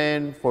live and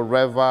reign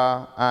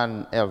forever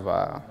and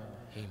ever.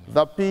 Amen.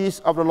 The peace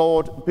of the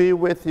Lord be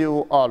with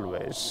you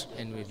always.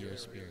 And with your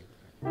spirit.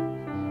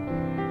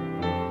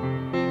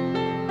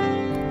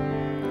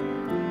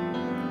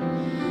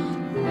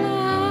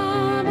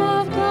 Lamb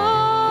of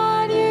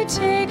God, you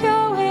take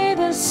away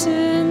the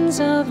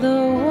sins of the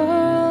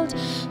world.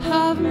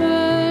 Have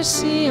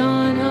mercy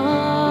on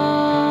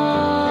us.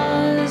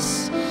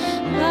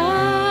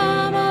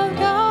 Lamb of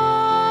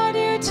God,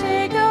 you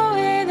take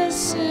away the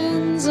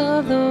sins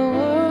of the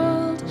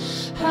world.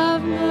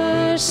 Have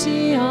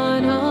mercy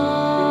on us.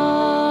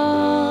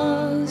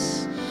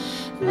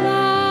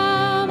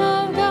 Lamb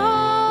of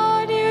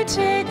God, you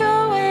take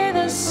away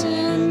the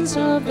sins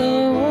of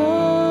the world.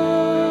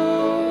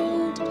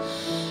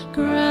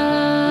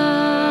 Grant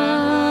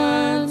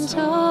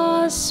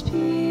us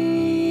peace.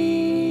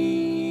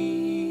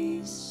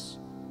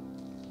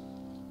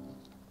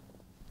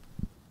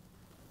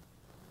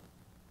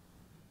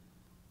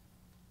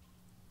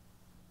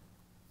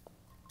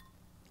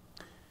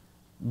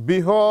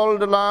 Behold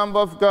the Lamb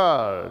of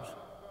God.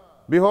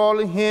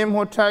 Behold him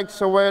who takes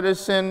away the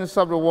sins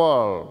of the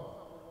world.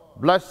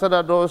 Blessed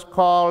are those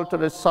called to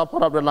the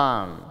supper of the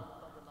Lamb.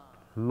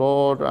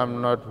 Lord, I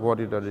am not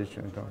worthy that you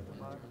should come,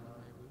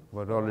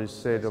 but only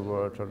say the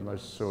word, and my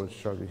soul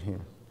shall be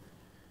healed.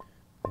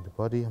 And the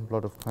body and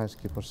blood of Christ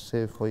keep us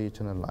safe for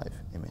eternal life.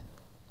 Amen.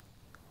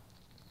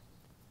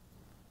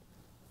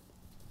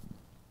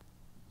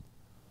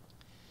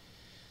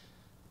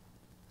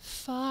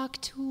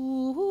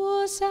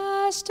 Factus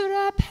est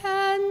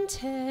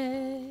repente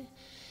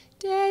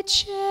de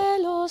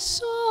cielo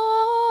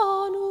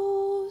sonus,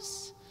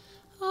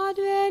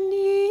 advenienti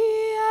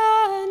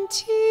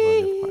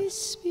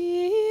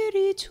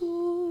spiritus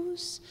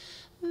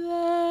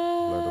vehementis,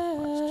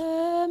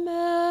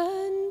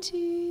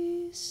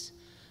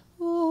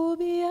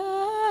 ubi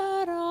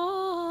erat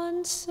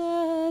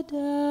sedentes.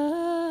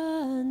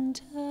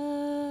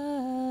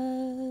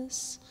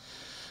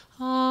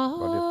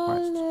 Alleluia.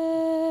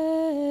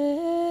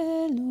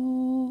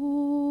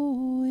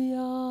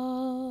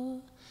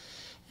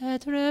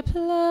 Et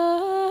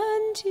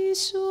replenti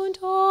sunt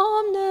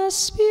omnes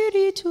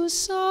Spiritus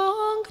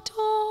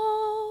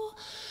Sancto,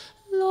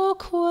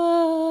 loquentes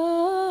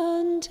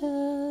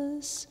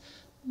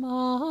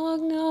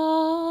magnalia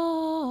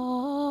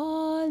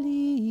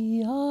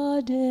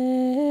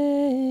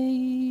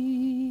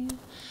Dei.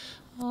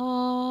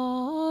 Alleluia,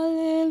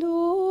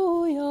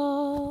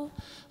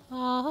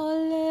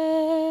 alleluia.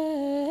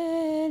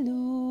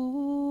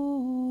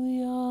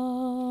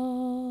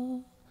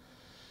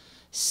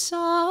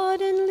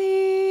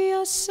 Suddenly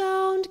a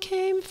sound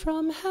came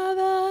from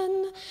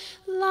heaven,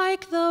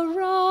 like the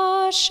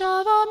rush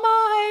of a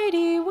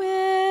mighty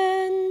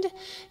wind,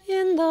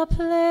 in the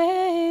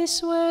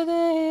place where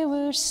they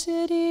were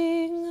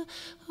sitting.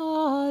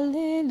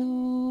 Alleluia.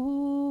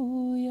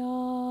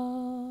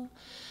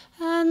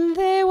 And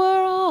they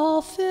were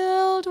all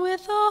filled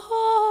with the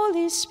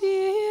Holy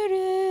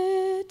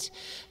Spirit,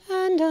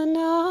 and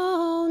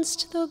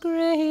announced the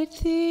great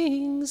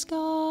things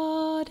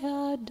God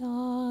had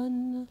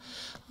done.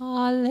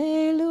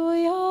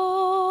 Alleluia,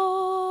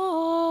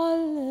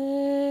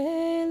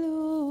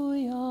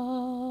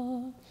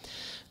 alleluia.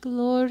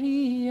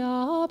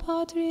 Gloria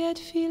Patri et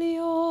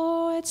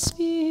Filio et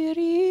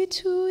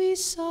Spiritui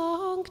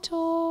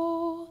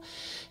Sancto,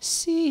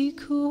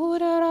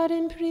 sicut erat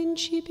in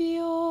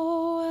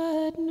principio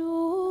et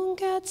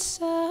nunc et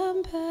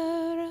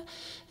semper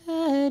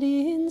et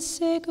in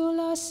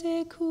saecula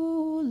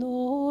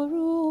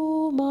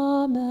saeculorum.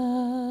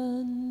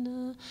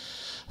 Amen.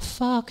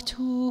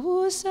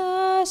 Factus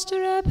est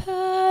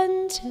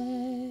repente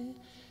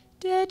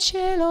de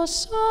caelo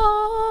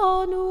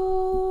sonus,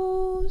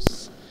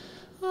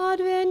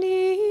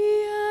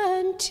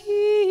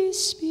 advenienti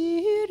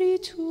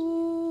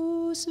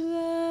Spiritus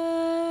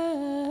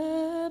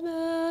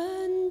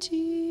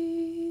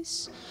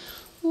vehementis,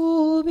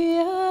 ubi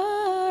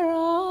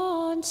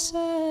erant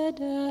sedentes.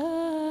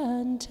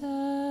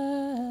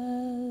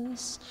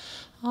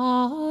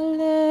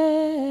 Alleluia.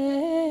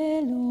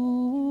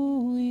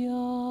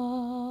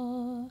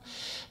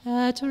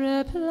 Et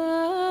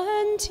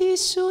replenti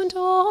sunt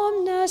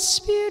omnes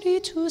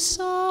Spiritus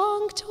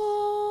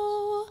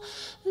Sancto,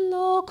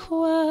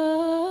 loquentes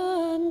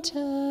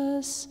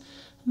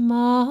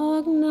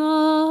magnalia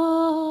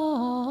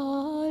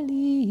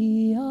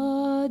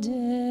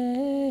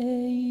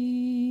Dei.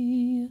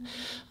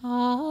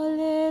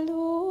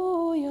 Alleluia,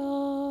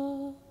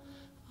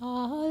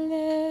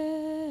 alleluia.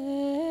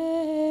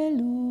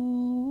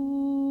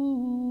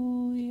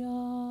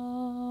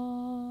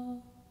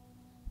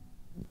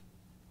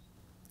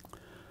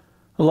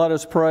 Let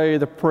us pray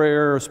the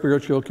prayer of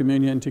spiritual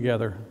communion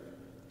together.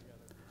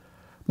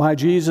 My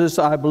Jesus,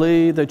 I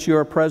believe that you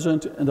are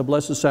present in the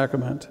Blessed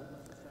Sacrament.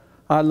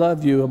 I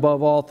love you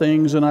above all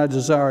things, and I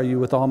desire you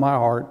with all my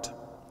heart.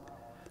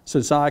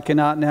 Since I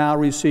cannot now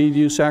receive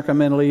you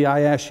sacramentally,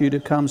 I ask you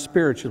to come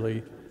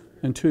spiritually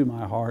into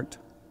my heart.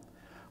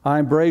 I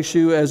embrace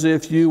you as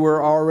if you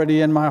were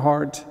already in my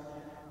heart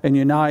and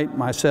unite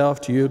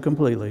myself to you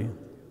completely.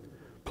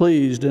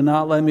 Please do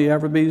not let me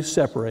ever be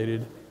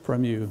separated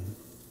from you.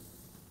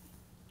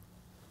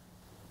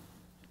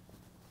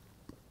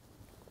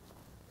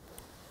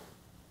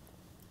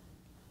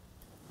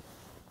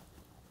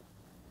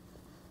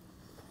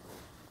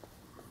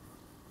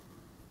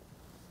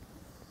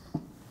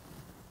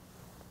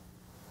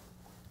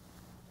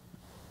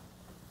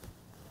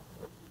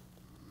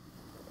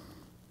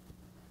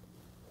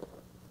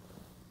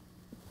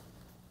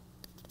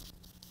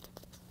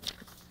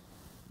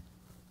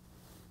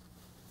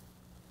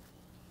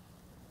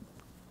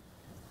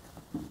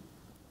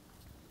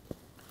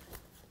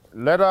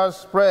 Let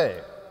us pray.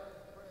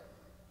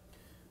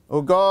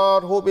 O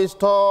God, who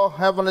bestow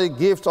heavenly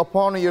gifts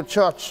upon your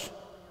church,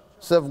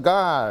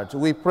 safeguard,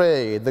 we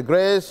pray, the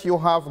grace you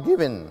have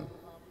given,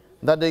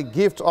 that the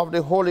gift of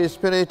the Holy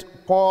Spirit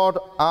poured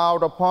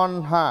out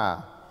upon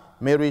her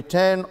may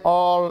retain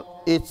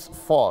all its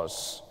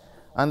force,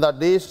 and that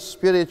this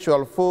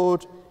spiritual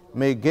food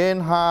may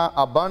gain her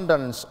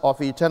abundance of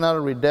eternal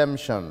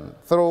redemption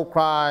through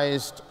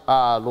Christ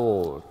our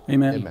Lord.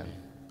 Amen. Amen.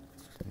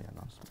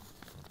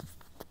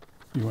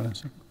 You want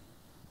to say?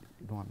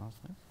 You don't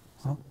announcement?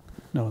 Huh?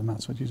 No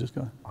announcement. You just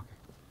go ahead.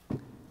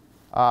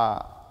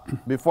 Okay.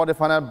 Before the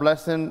final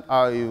blessing,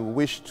 I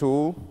wish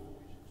to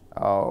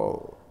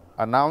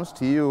announce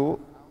to you,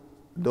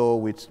 though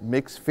with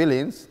mixed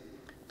feelings,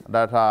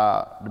 that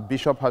the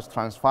bishop has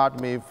transferred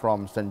me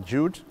from St.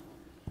 Jude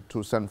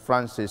to St.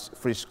 Francis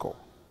Frisco,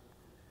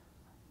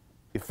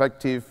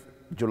 effective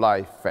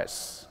July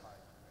 1st.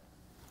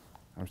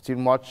 I'm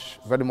still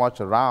very much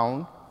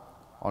around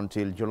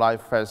until July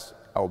 1st.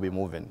 I'll be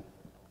moving.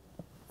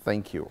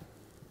 Thank you.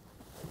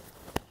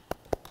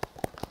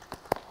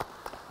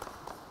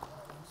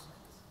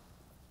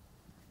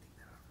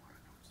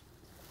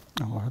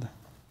 Oh, are they?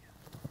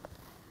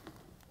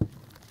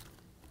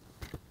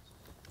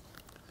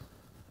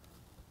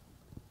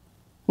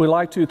 We'd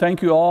like to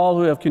thank you all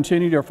who have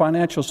continued your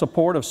financial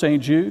support of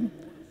St. Jude.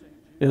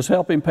 It is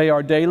helping pay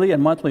our daily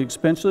and monthly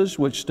expenses,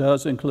 which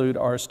does include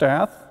our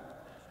staff.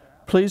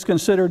 Please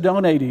consider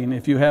donating.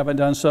 If you haven't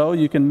done so,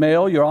 you can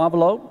mail your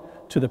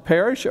envelope to the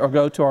parish or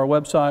go to our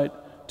website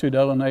to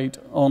donate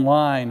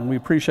online. We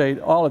appreciate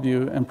all of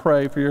you and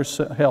pray for your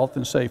health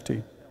and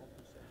safety.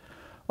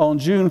 On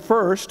June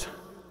 1st,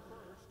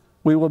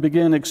 we will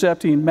begin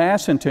accepting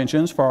Mass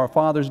intentions for our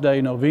Father's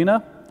Day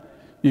novena.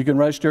 You can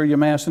register your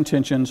Mass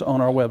intentions on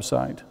our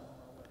website.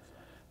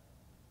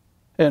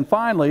 And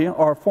finally,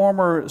 our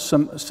former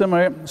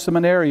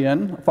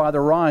seminarian,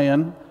 Father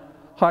Ryan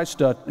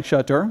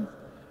Heischutter,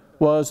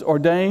 was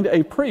ordained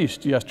a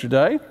priest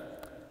yesterday.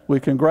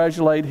 We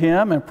congratulate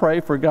him and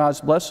pray for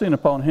God's blessing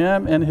upon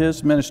him and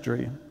his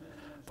ministry.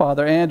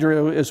 Father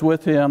Andrew is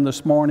with him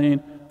this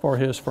morning for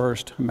his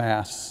first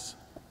Mass.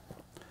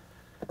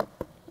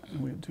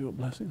 We'll do a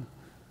blessing.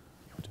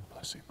 You'll do a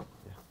blessing.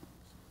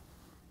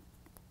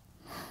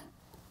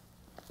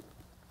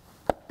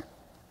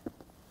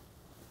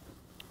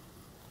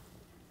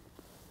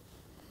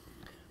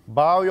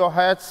 Bow your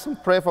heads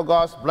and pray for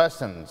God's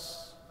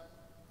blessings.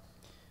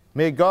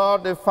 May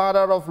God, the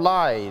Father of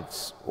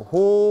lights,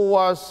 who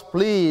was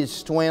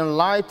pleased to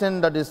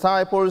enlighten the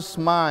disciples'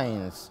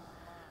 minds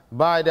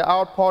by the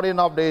outpouring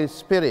of the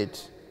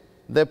Spirit,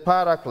 the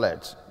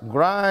Paraclete,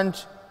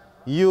 grant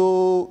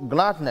you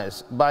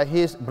gladness by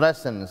his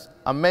blessings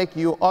and make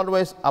you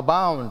always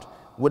abound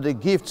with the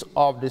gifts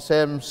of the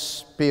same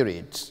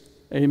Spirit.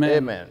 Amen.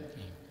 Amen.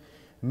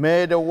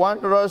 May the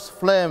wondrous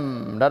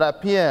flame that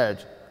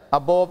appeared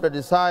above the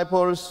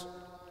disciples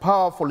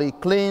powerfully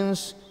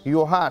cleanse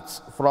your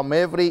hearts from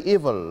every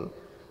evil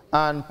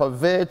and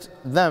pervade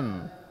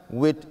them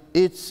with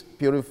its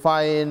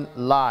purifying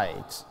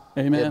light.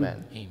 Amen.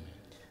 Amen. Amen.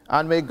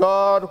 And may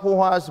God,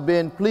 who has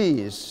been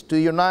pleased to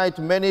unite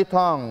many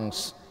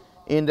tongues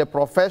in the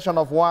profession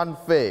of one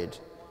faith,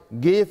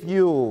 give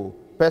you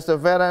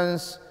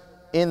perseverance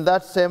in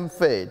that same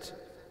faith,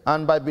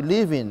 and by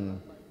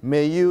believing,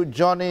 may you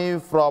journey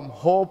from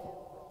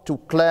hope to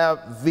clear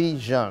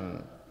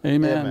vision.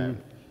 Amen. Amen.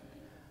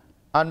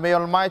 And may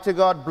Almighty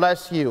God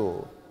bless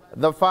you,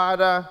 the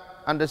Father,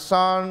 and the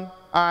Son,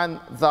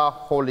 and the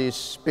Holy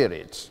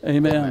Spirit.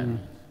 Amen. Amen.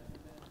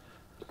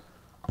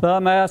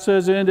 The Mass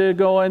is ended.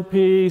 Go in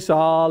peace.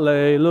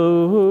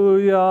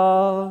 Alleluia.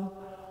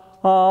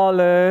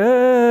 Alleluia.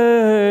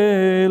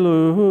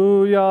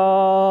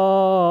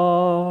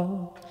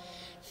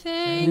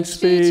 Thanks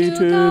be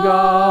to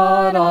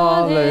God.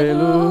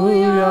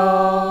 Alleluia.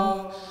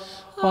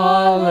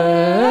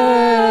 Alleluia.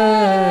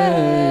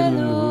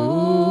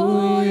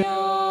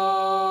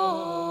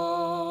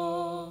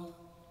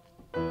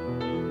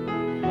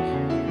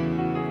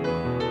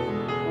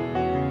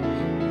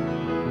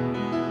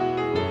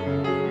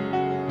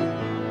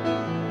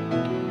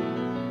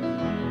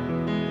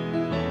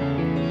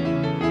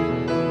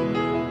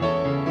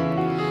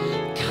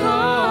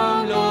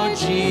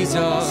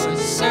 Jesus,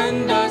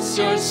 send us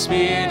your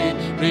Spirit,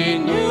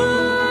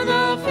 renew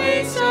the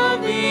face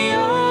of the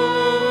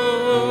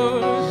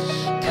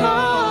earth.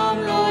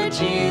 Come, Lord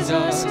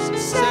Jesus,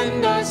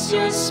 send us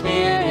your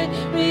Spirit,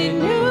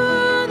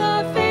 renew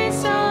the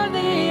face of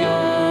the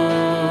earth.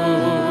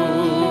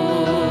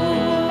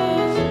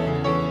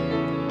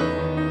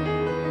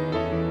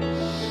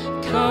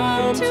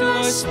 Come to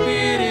us,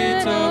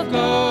 Spirit of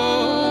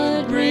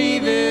God,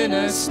 breathe in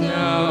us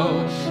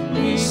now.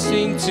 We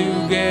sing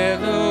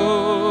together.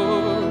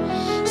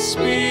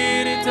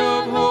 Spirit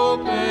of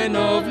hope and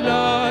of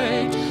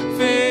light,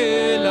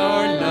 fill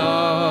our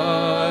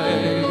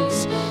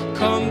lives.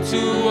 Come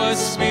to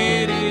us,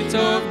 Spirit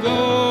of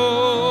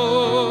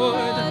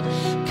God.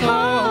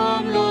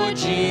 Come, Lord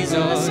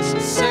Jesus,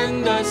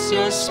 send us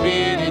your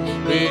Spirit,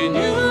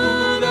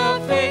 renew the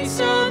face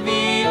of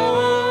the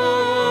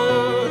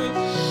earth.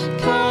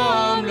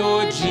 Come,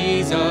 Lord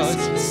Jesus,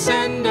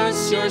 send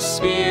us your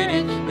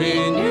Spirit,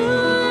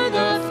 renew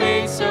the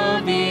face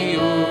of the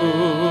earth.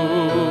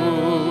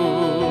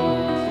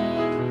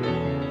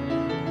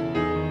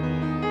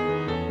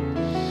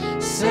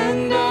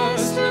 Send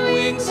us the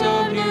wings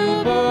of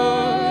new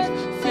birth,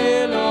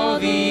 fill all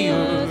the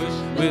earth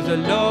with the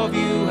love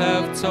you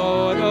have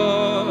taught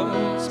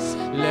us.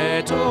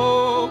 Let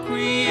all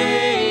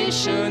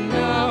creation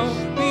now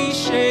be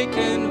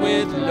shaken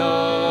with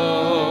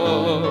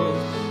love.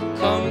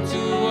 Come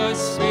to us,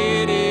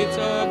 Spirit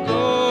of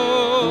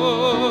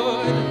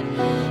God.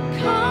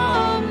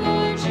 Come,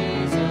 Lord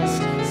Jesus,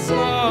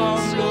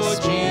 come,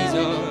 Lord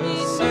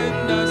Jesus,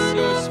 send us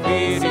your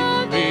Spirit,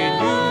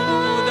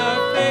 renew the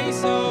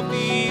face of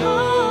the